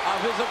of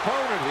his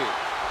opponent here.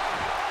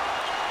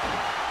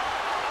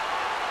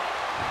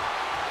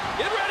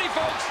 Get ready,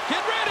 folks.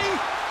 Get ready.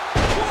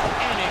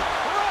 An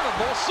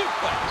incredible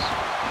suplex.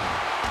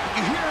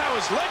 You hear how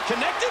his leg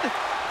connected?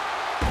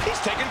 He's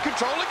taking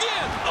control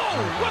again. Oh,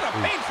 what a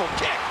painful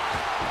kick.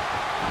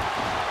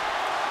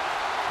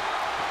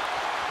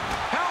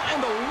 How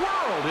in the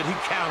world did he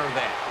counter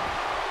that?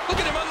 Look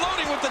at him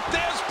unloading with the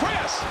Dez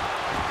press.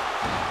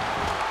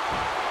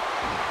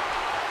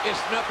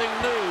 It's nothing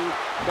new,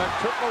 but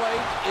Triple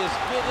H is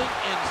getting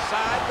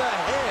inside the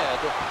head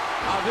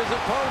of his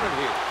opponent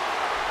here.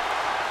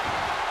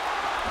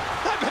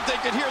 I bet they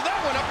could hear that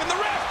one up in the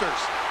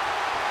rafters.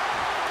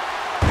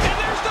 And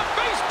there's the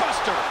face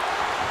buster.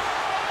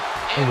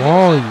 And come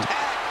on. his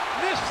attack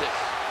misses.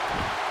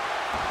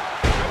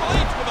 Triple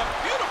H with a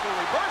beautiful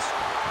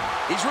reversal.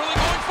 He's really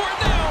going for it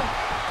now.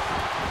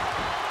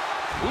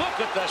 Look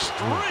at the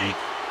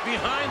strength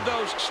behind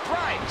those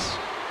strikes.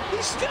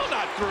 He's still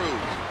not through.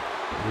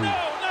 No,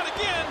 not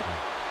again.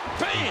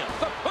 Bam!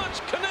 The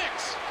punch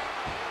connects.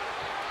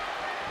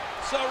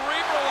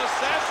 Cerebral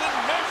assassin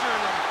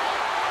measuring him.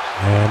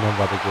 Man, I'm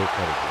about to go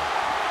crazy.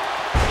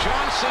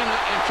 John Cena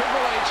and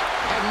Triple H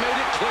have made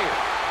it clear.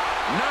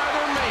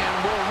 Neither man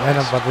will Man,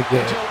 I'm rest about to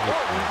get until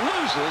Orton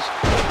loses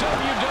the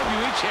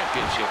WWE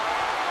Championship.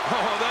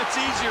 Oh, that's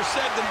easier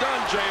said than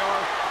done, JR.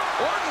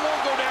 Orton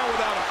won't go down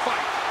without a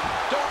fight.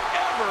 Don't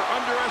ever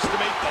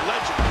underestimate the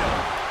legend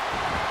killer.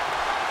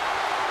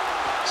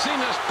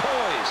 Cena's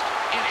poised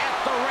and at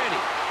the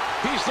ready.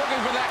 He's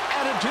looking for that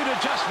attitude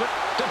adjustment.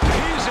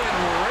 He's in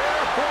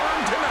rare form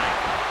tonight.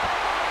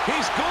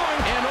 He's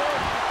going, and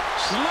Orton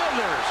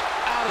slithers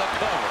out of the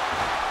cover.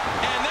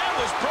 And that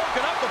was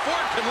broken up before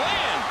it can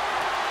land.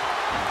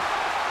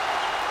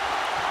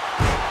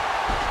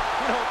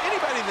 You know,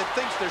 anybody that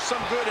thinks there's some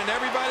good in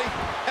everybody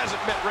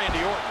hasn't met Randy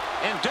Orton.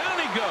 And down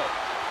he goes.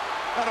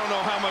 I don't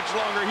know how much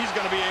longer he's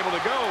going to be able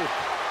to go.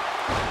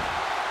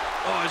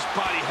 Oh, his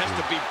body has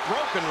to be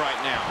broken right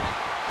now.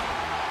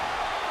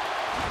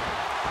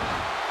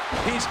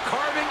 He's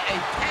carving a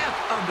path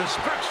of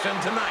destruction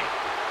tonight.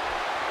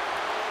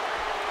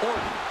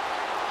 Orton.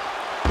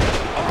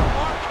 Oh,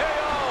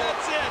 RKO.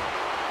 That's it.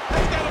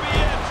 That's got to be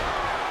it.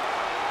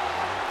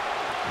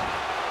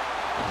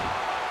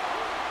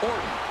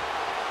 Orton.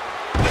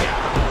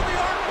 Oh, the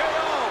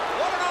RKO.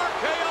 What an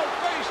RKO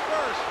face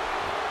first.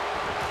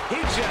 He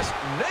just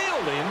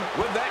nailed him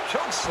with that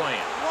choke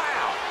slam.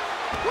 Wow.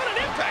 What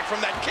an impact from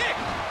that kick.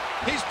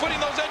 He's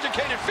putting those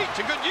educated feet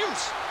to good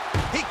use.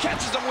 He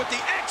catches them with the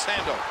axe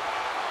handle.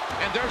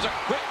 And there's a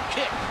quick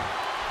kick.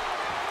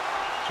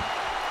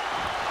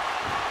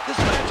 This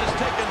match has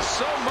taken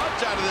so much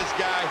out of this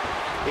guy.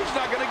 He's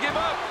not going to give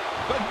up.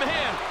 But,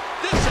 man,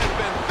 this has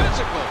been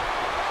physical.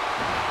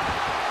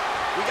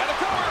 We got a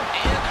cover.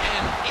 And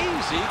an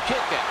easy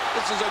kick out.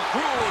 This is a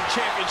grueling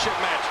championship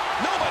match.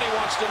 Nobody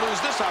wants to lose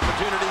this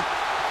opportunity.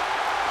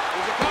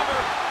 There's a cover.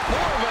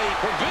 More of a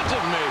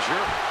preventive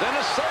measure than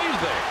a save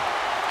there.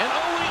 And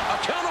only a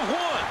count of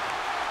one.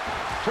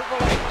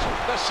 Triple H,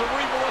 the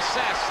cerebral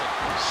assassin.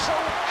 So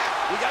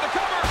we got a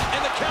cover.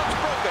 And the count's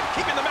broken,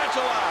 keeping the match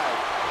alive.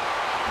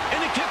 And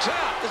he kicks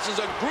out. This is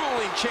a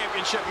grueling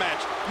championship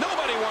match.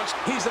 Nobody wants...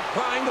 He's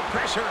applying the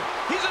pressure.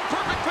 He's in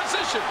perfect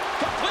position.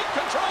 Complete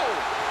control.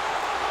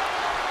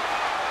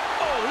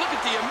 Oh, look at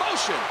the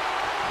emotion.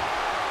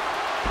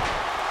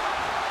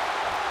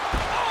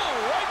 Oh,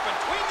 right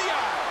between the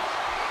eyes.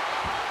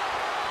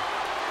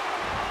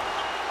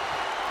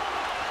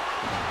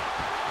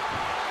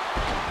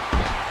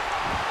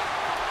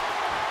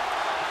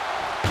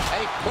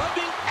 A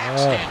clubbing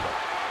axe handle.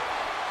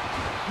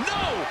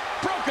 No!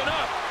 Broken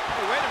up.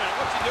 Hey, wait a minute.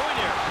 What's he doing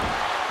here?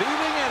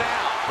 Feeling it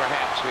out,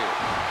 perhaps, here.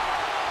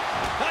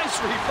 Nice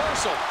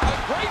reversal. A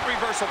great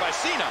reversal by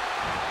Cena.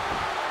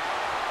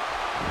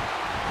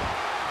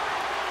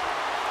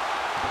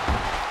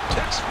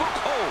 textbook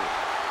hold.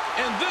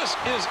 And this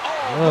is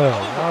all but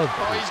over.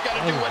 Oh, he's got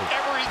to do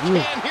whatever he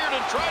can here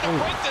to try to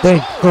break this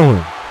Thank hold. going.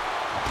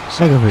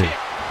 Look at me.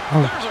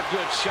 There's a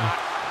good shot.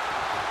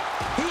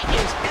 He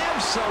is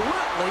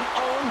absolutely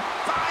on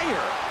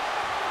fire.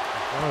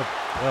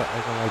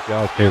 Acting like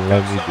y'all can't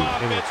let me do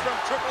anything. From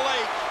Triple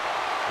H.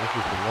 This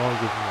is the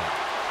longest match.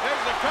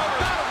 There's the cover.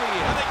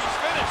 I think he's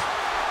finished.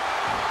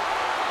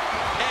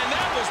 And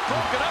that was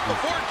broken up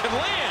before it could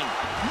land.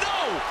 No,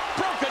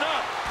 broken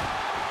up.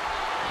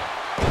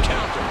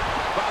 Counter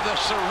by the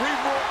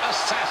cerebral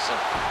assassin.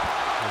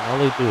 And all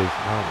they do is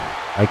counter.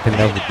 I can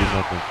never do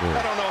nothing good.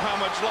 I don't know how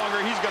much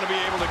longer he's going to be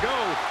able to go.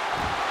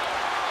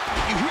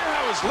 You hear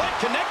how his leg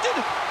connected?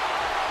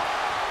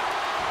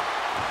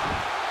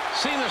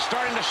 Cena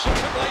starting to show.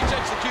 Triple H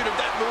executed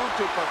that move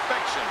to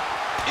perfection.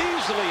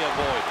 Easily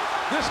avoided.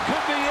 This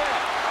could be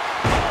it.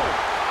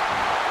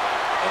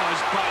 Oh,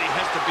 his body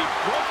has to be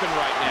broken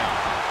right now.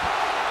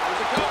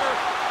 There's a cover.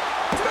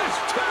 There's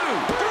 2,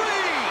 3.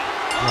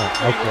 No,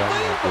 okay,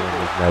 I'm not doing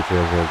this match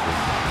ever again.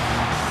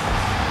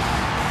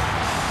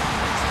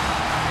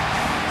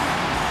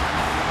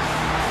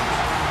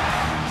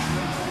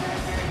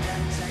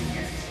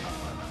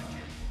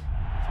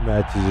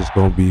 Match is just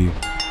gonna be.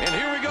 And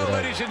here we go,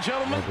 ladies and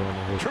gentlemen.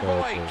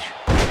 Triple H,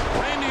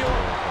 Randy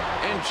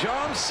Orton, and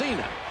John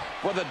Cena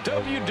for the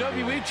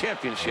WWE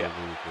Championship.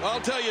 I'll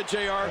tell you,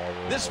 JR,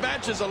 this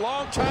match is a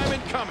long time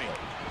in coming.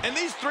 And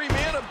these three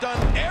men have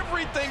done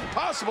everything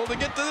possible to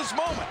get to this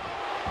moment.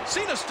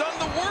 Cena stunned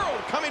the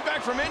world coming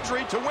back from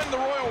injury to win the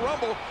Royal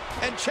Rumble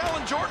and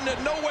challenge Orton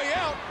at No Way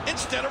Out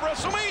instead of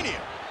WrestleMania.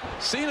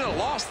 Cena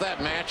lost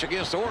that match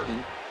against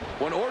Orton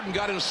when Orton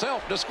got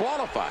himself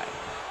disqualified.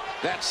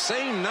 That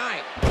same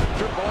night,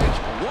 Triple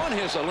H won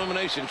his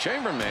Elimination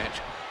Chamber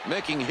match,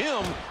 making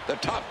him the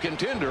top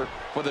contender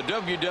for the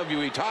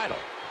WWE title.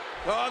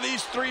 Oh,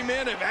 these three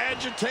men have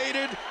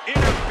agitated,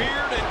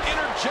 interfered, and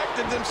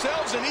interjected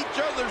themselves in each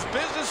other's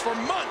business for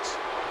months.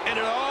 And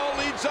it all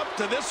leads up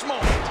to this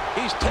moment.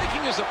 He's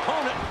taking his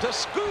opponent to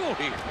school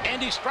here,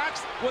 and he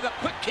strikes with a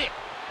quick kick.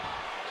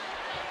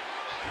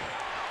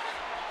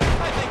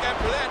 I think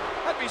after that,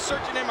 I'd be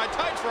searching in my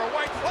tights for a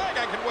white flag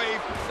I could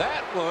wave.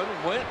 That one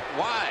went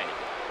wide.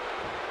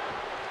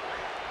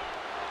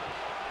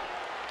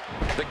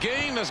 The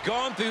game has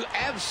gone through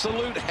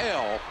absolute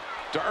hell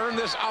to earn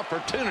this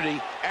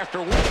opportunity after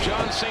one.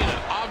 John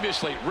Cena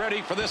obviously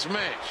ready for this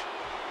match.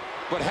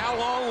 But how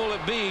long will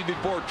it be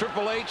before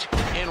Triple H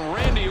and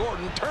Randy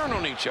Orton turn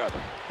on each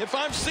other? If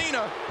I'm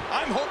Cena,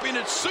 I'm hoping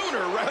it's sooner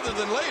rather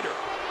than later.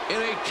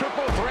 In a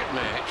triple threat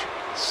match,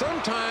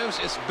 sometimes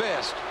it's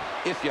best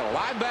if you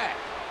lie back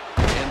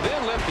and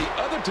then let the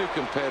other two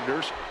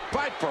competitors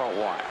fight for a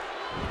while.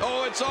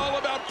 Oh, it's all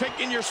about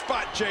picking your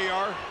spot,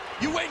 JR.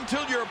 You wait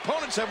until your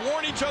opponents have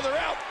worn each other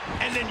out,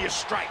 and then you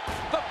strike.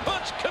 The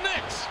punch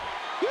connects.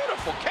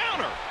 Beautiful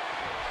counter.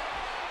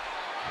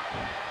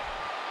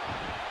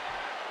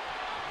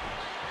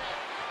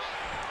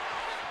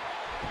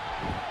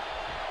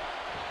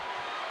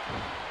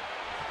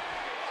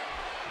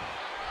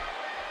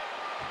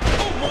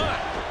 Oh,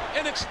 my.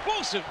 An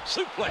explosive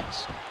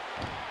suplex.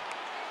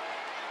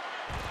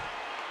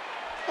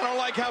 I don't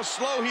like how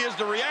slow he is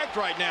to react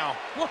right now.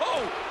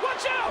 Whoa,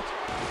 watch out!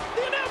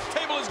 The announce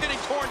table is getting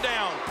torn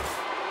down.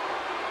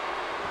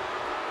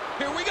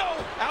 Here we go,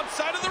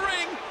 outside of the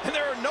ring, and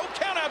there are no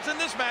countouts in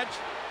this match.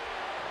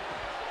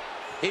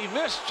 He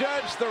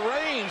misjudged the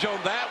range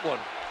on that one.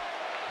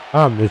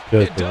 I misjudged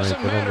It the range.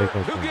 doesn't matter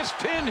who sense. gets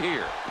pinned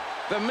here.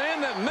 The man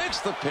that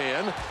makes the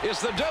pin is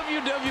the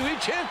WWE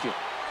Champion.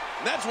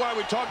 And that's why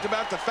we talked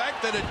about the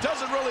fact that it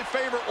doesn't really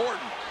favor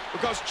Orton,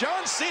 because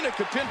John Cena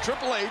could pin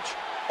Triple H,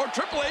 or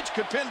Triple H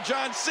could pin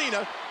John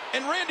Cena,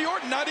 and Randy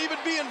Orton not even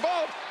be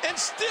involved and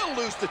still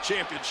lose the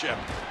championship.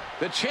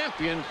 The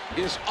champion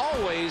is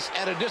always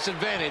at a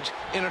disadvantage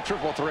in a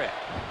triple threat.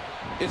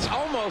 It's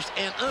almost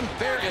an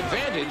unfair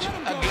advantage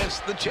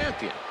against the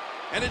champion.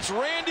 And it's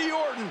Randy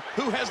Orton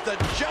who has the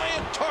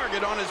giant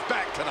target on his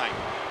back tonight.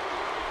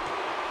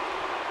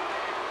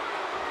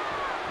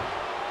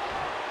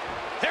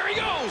 There he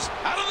goes,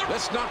 out of the...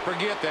 Let's not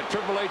forget that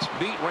Triple H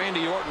beat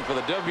Randy Orton for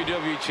the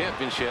WWE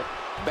Championship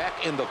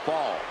back in the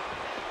fall.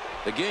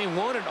 The game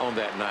won it on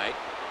that night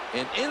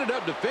and ended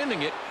up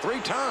defending it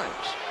 3 times.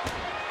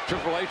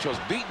 Triple H was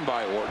beaten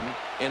by Orton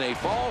in a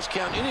Falls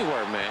Count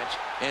Anywhere match,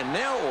 and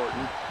now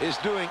Orton is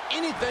doing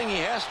anything he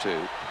has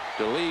to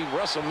leave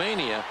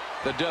WrestleMania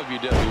the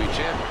WWE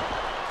Champion.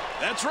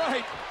 That's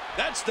right.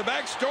 That's the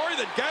backstory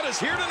that got us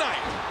here tonight.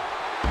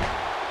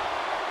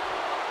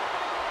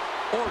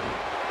 Orton.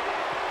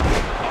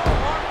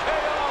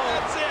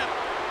 That's it.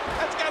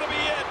 That's got to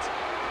be it.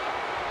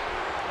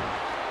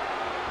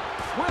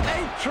 With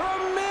a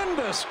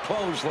tremendous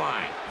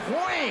clothesline.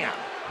 Wham!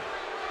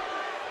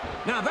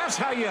 Now that's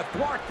how you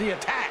thwart the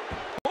attack.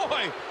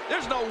 Boy,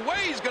 there's no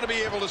way he's going to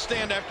be able to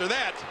stand after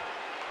that.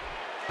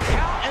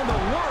 How in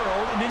the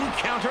world did he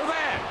counter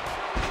that?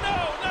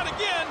 No, not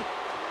again.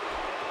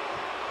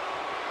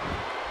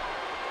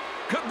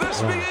 Could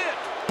this be it?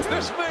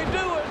 This may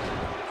do it.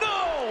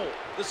 No!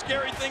 The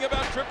scary thing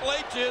about Triple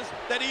H is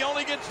that he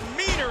only gets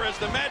meaner as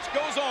the match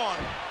goes on.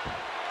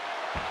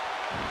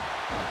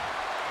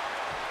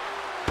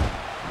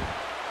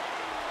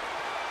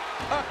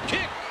 A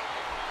kick.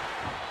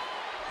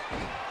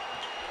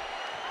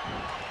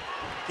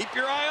 Keep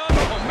your eye on.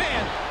 Oh,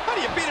 man. How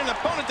do you beat an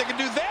opponent that can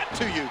do that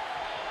to you?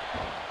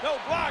 No,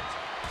 blocked.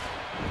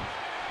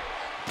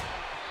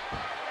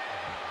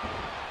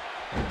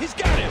 He's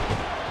got him.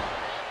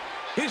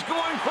 He's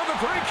going for the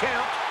 3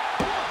 count.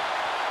 1,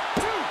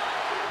 2.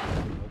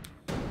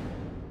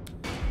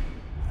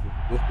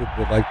 This would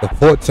be like the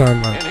 4th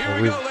time. And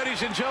here we go,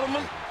 ladies and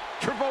gentlemen.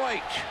 Triple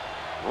H,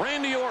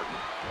 Randy Orton,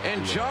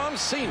 and John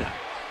Cena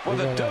for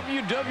the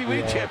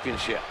WWE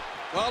Championship.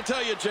 Well, I'll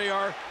tell you,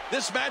 JR,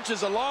 this match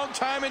is a long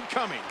time in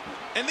coming.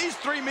 And these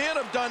 3 men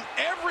have done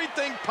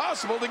everything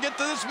possible to get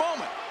to this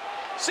moment.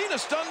 Cena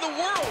stunned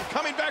the world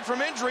coming back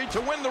from injury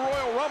to win the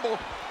Royal Rumble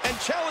and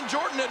challenge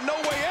Orton at No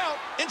Way Out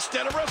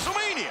instead of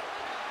WrestleMania.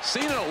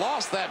 Cena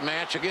lost that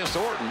match against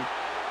Orton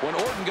when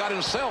Orton got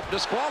himself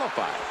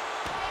disqualified.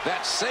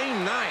 That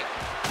same night,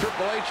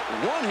 Triple H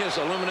won his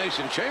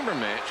Elimination Chamber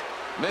match,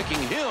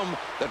 making him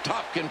the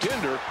top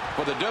contender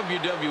for the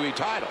WWE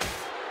title.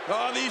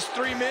 Oh, these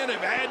 3 men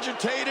have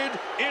agitated,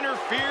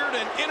 interfered,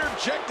 and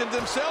interjected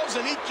themselves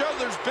in each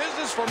other's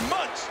business for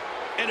months.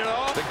 And it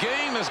all... The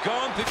game has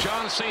gone to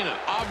John Cena,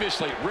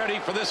 obviously ready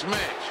for this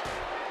match.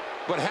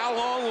 But how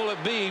long will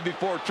it be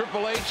before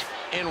Triple H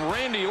and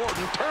Randy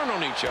Orton turn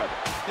on each other?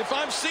 If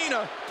I'm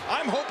Cena,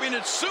 I'm hoping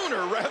it's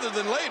sooner rather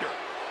than later.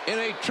 In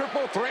a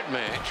triple threat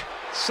match,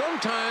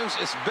 sometimes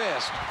it's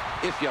best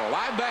if you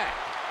lie back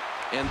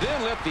and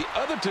then let the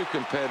other 2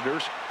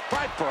 competitors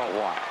fight for a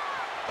while.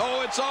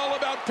 Oh, it's all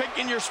about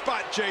picking your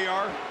spot,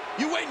 JR.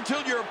 You wait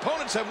until your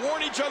opponents have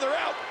worn each other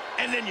out,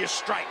 and then you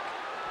strike.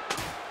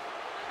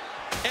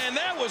 And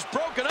that was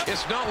broken up.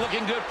 It's not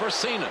looking good for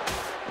Cena.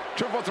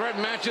 Triple threat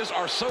matches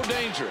are so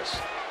dangerous.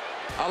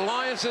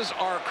 Alliances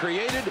are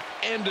created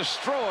and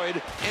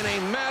destroyed in a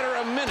matter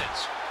of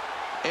minutes.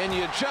 And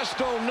you just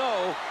don't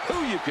know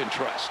who you can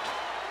trust.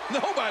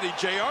 Nobody,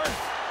 JR.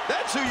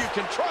 That's who you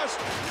can trust.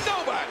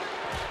 Nobody.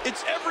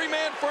 It's every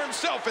man for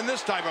himself in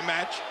this type of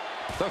match.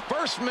 The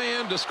first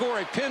man to score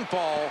a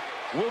pinfall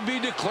will be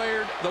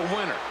declared the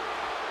winner.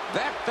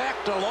 That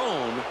fact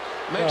alone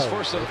makes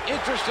for some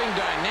interesting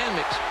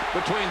dynamics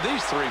between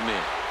these 3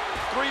 men.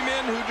 3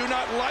 men who do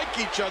not like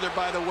each other,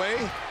 by the way.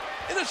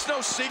 And it's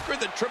no secret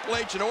that Triple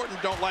H and Orton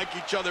don't like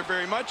each other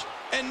very much,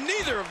 and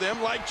neither of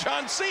them like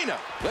John Cena.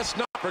 Let's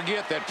not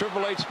forget that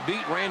Triple H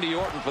beat Randy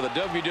Orton for the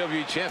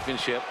WWE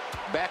Championship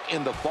back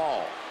in the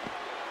fall.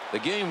 The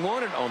game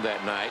won it on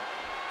that night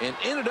and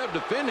ended up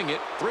defending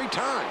it 3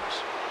 times.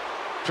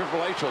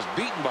 Triple H was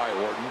beaten by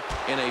Orton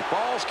in a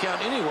Falls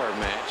Count Anywhere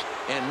match,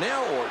 and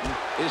now Orton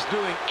is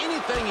doing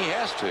anything he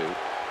has to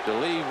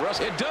leave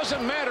WrestleMania. It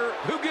doesn't matter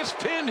who gets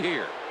pinned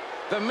here.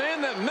 The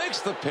man that makes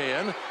the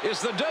pin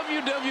is the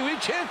WWE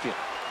Champion.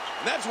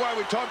 And that's why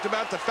we talked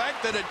about the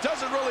fact that it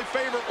doesn't really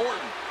favor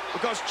Orton,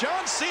 because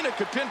John Cena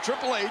could pin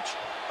Triple H,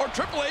 or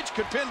Triple H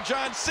could pin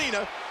John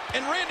Cena,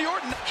 and Randy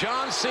Orton.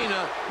 John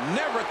Cena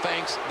never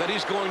thinks that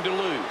he's going to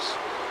lose.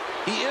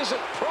 He isn't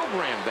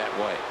programmed that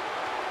way.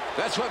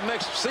 That's what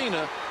makes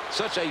Cena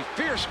such a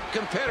fierce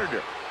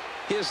competitor.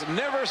 His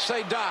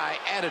never-say-die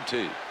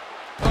attitude.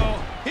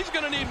 Oh, he's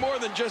going to need more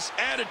than just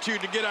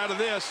attitude to get out of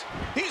this.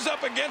 He's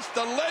up against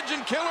the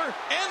legend killer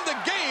and the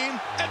game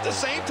at the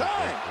same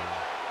time.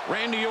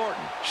 Randy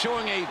Orton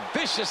showing a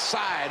vicious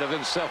side of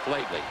himself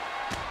lately.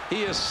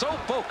 He is so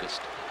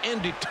focused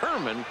and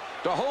determined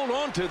to hold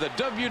on to the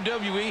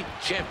WWE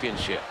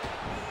Championship.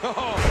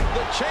 Oh,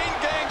 the chain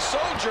gang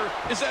soldier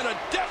is at a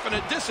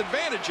definite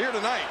disadvantage here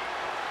tonight.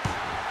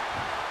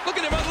 Look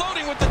at him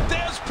unloading with the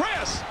Dez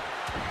press.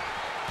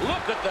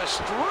 Look at the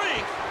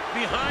strength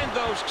behind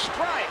those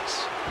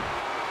strikes.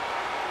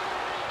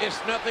 It's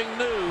nothing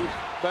new,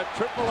 but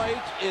Triple H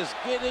is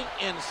getting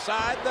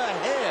inside the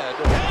head.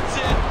 That's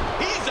it.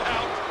 He's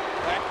out.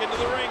 Back into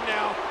the ring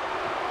now.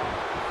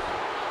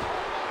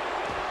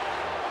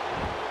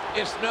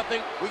 It's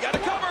nothing. We got to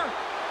cover.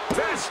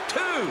 That's 2.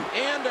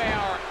 And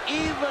our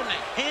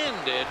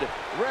even-handed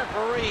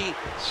referee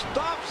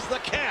stops the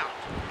count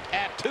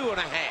at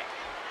 2.5.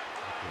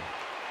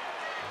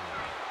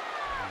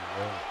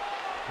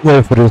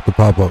 Wait for this to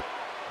pop up.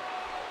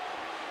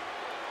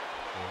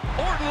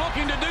 Orton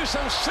looking to do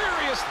some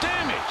serious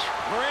damage.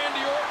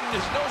 Randy Orton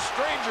is no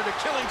stranger to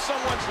killing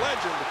someone's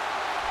legend.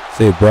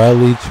 Say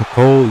Bradley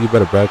Cole, you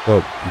better back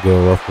up. You get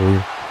a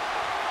referee.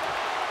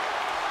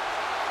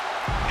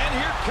 And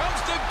here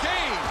comes the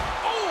game.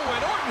 Oh,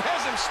 and Orton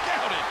has him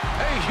scouted.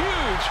 A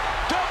huge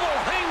double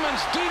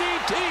Hangman's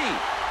DDT.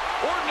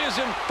 Orton is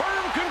in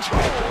firm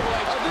control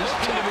of this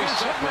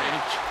championship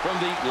match from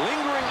the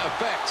lingering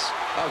effects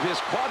of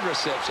his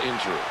quadriceps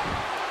injury.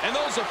 And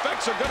those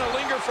effects are going to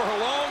linger for a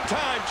long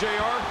time,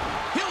 JR.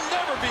 He'll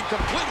never be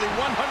completely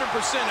 100%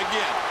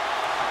 again.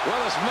 Well,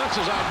 as much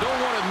as I don't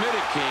want to admit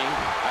it, King,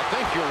 I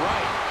think you're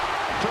right.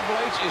 Triple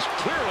H is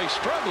clearly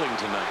struggling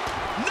tonight.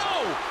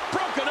 No!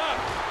 Broken up!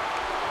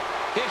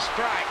 His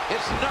strike,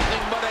 it's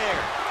nothing but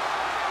air.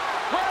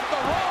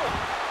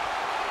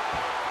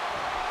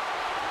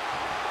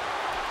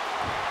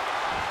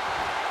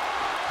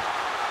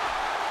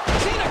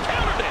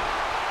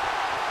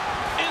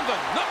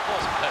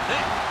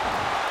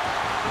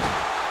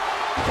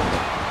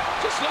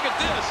 look at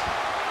this.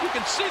 You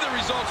can see the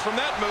results from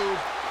that move.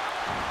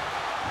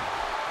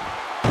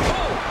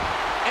 Oh,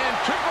 and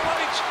Triple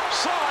H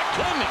saw it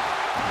coming.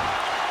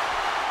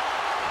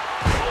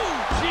 Oh,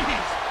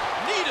 jeez.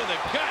 Knee to the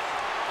gut.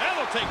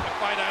 That'll take the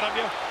fight out of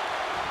you.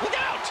 Look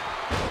out!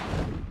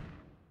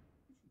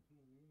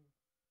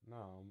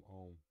 No, I'm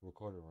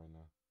recording right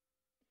now.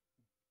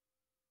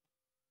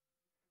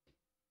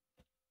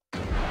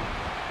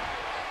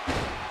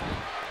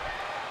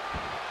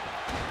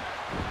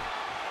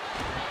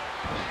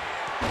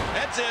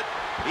 That's it.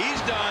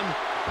 He's done.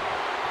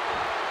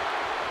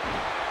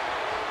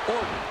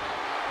 Orton.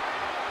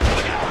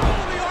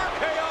 Oh, the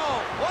RKO.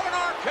 What an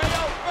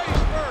RKO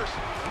face first.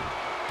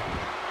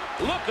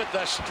 Look at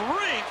the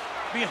strength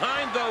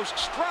behind those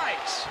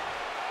strikes.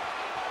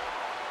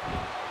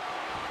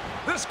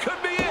 This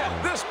could be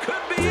it. This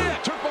could be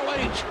it. Triple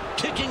H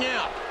kicking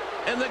out.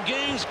 And the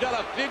Gang's got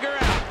to figure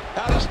out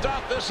how to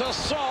stop this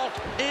assault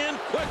and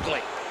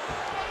quickly.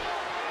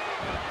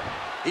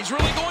 He's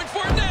really going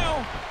for it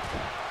now.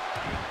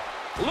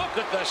 Look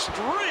at the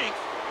strength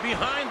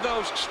behind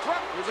those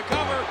strikes. There's a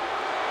cover.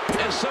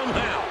 And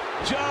somehow,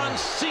 John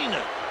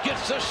Cena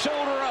gets the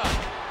shoulder up.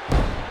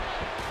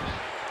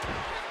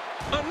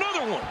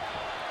 Another one.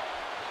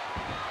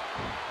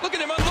 Look at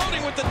him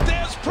unloading with the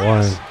Dez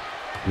press.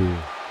 1,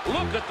 2.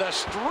 Look at the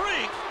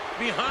strength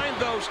behind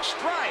those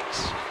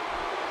strikes.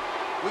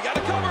 We got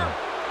a cover.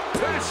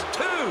 That's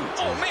 2.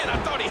 Oh, man, I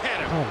thought he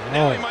had him.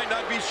 Now he might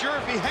not be sure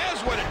if he has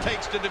what it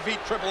takes to defeat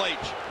Triple H.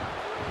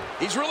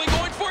 He's really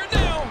going for it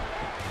now.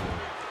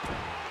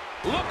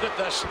 Look at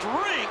the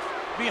strength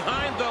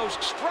behind those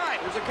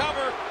strikes. There's a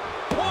cover.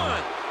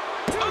 1.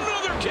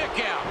 Another kick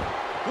out.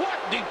 What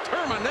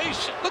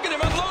determination. Look at him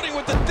unloading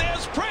with the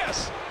Dez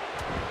press.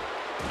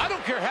 I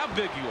don't care how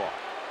big you are.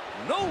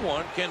 No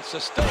one can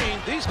sustain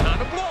these kind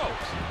of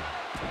blows.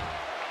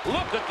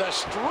 Look at the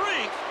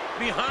strength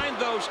behind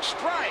those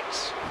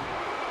strikes.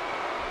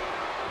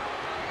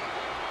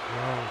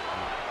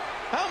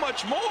 How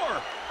much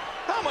more?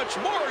 How much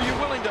more are you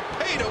willing to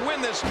pay to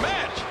win this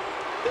match?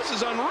 This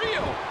is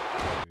unreal.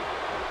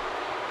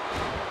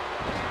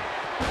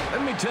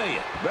 Let me tell you,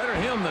 better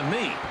him than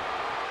me.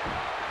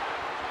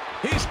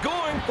 He's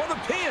going for the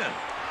pin.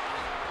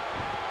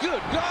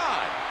 Good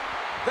God.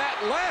 That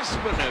last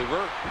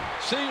maneuver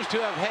seems to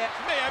have had...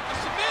 May have to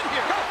submit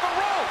here. Got the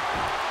rope.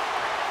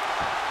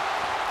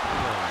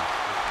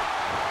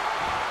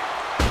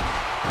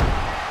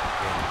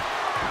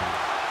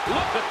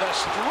 Look at the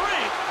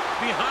strength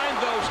behind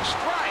those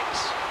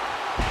strikes.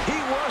 He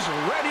was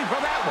ready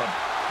for that one.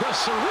 The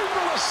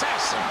cerebral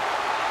assassin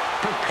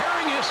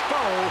preparing his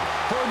foe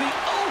for the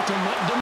ultimate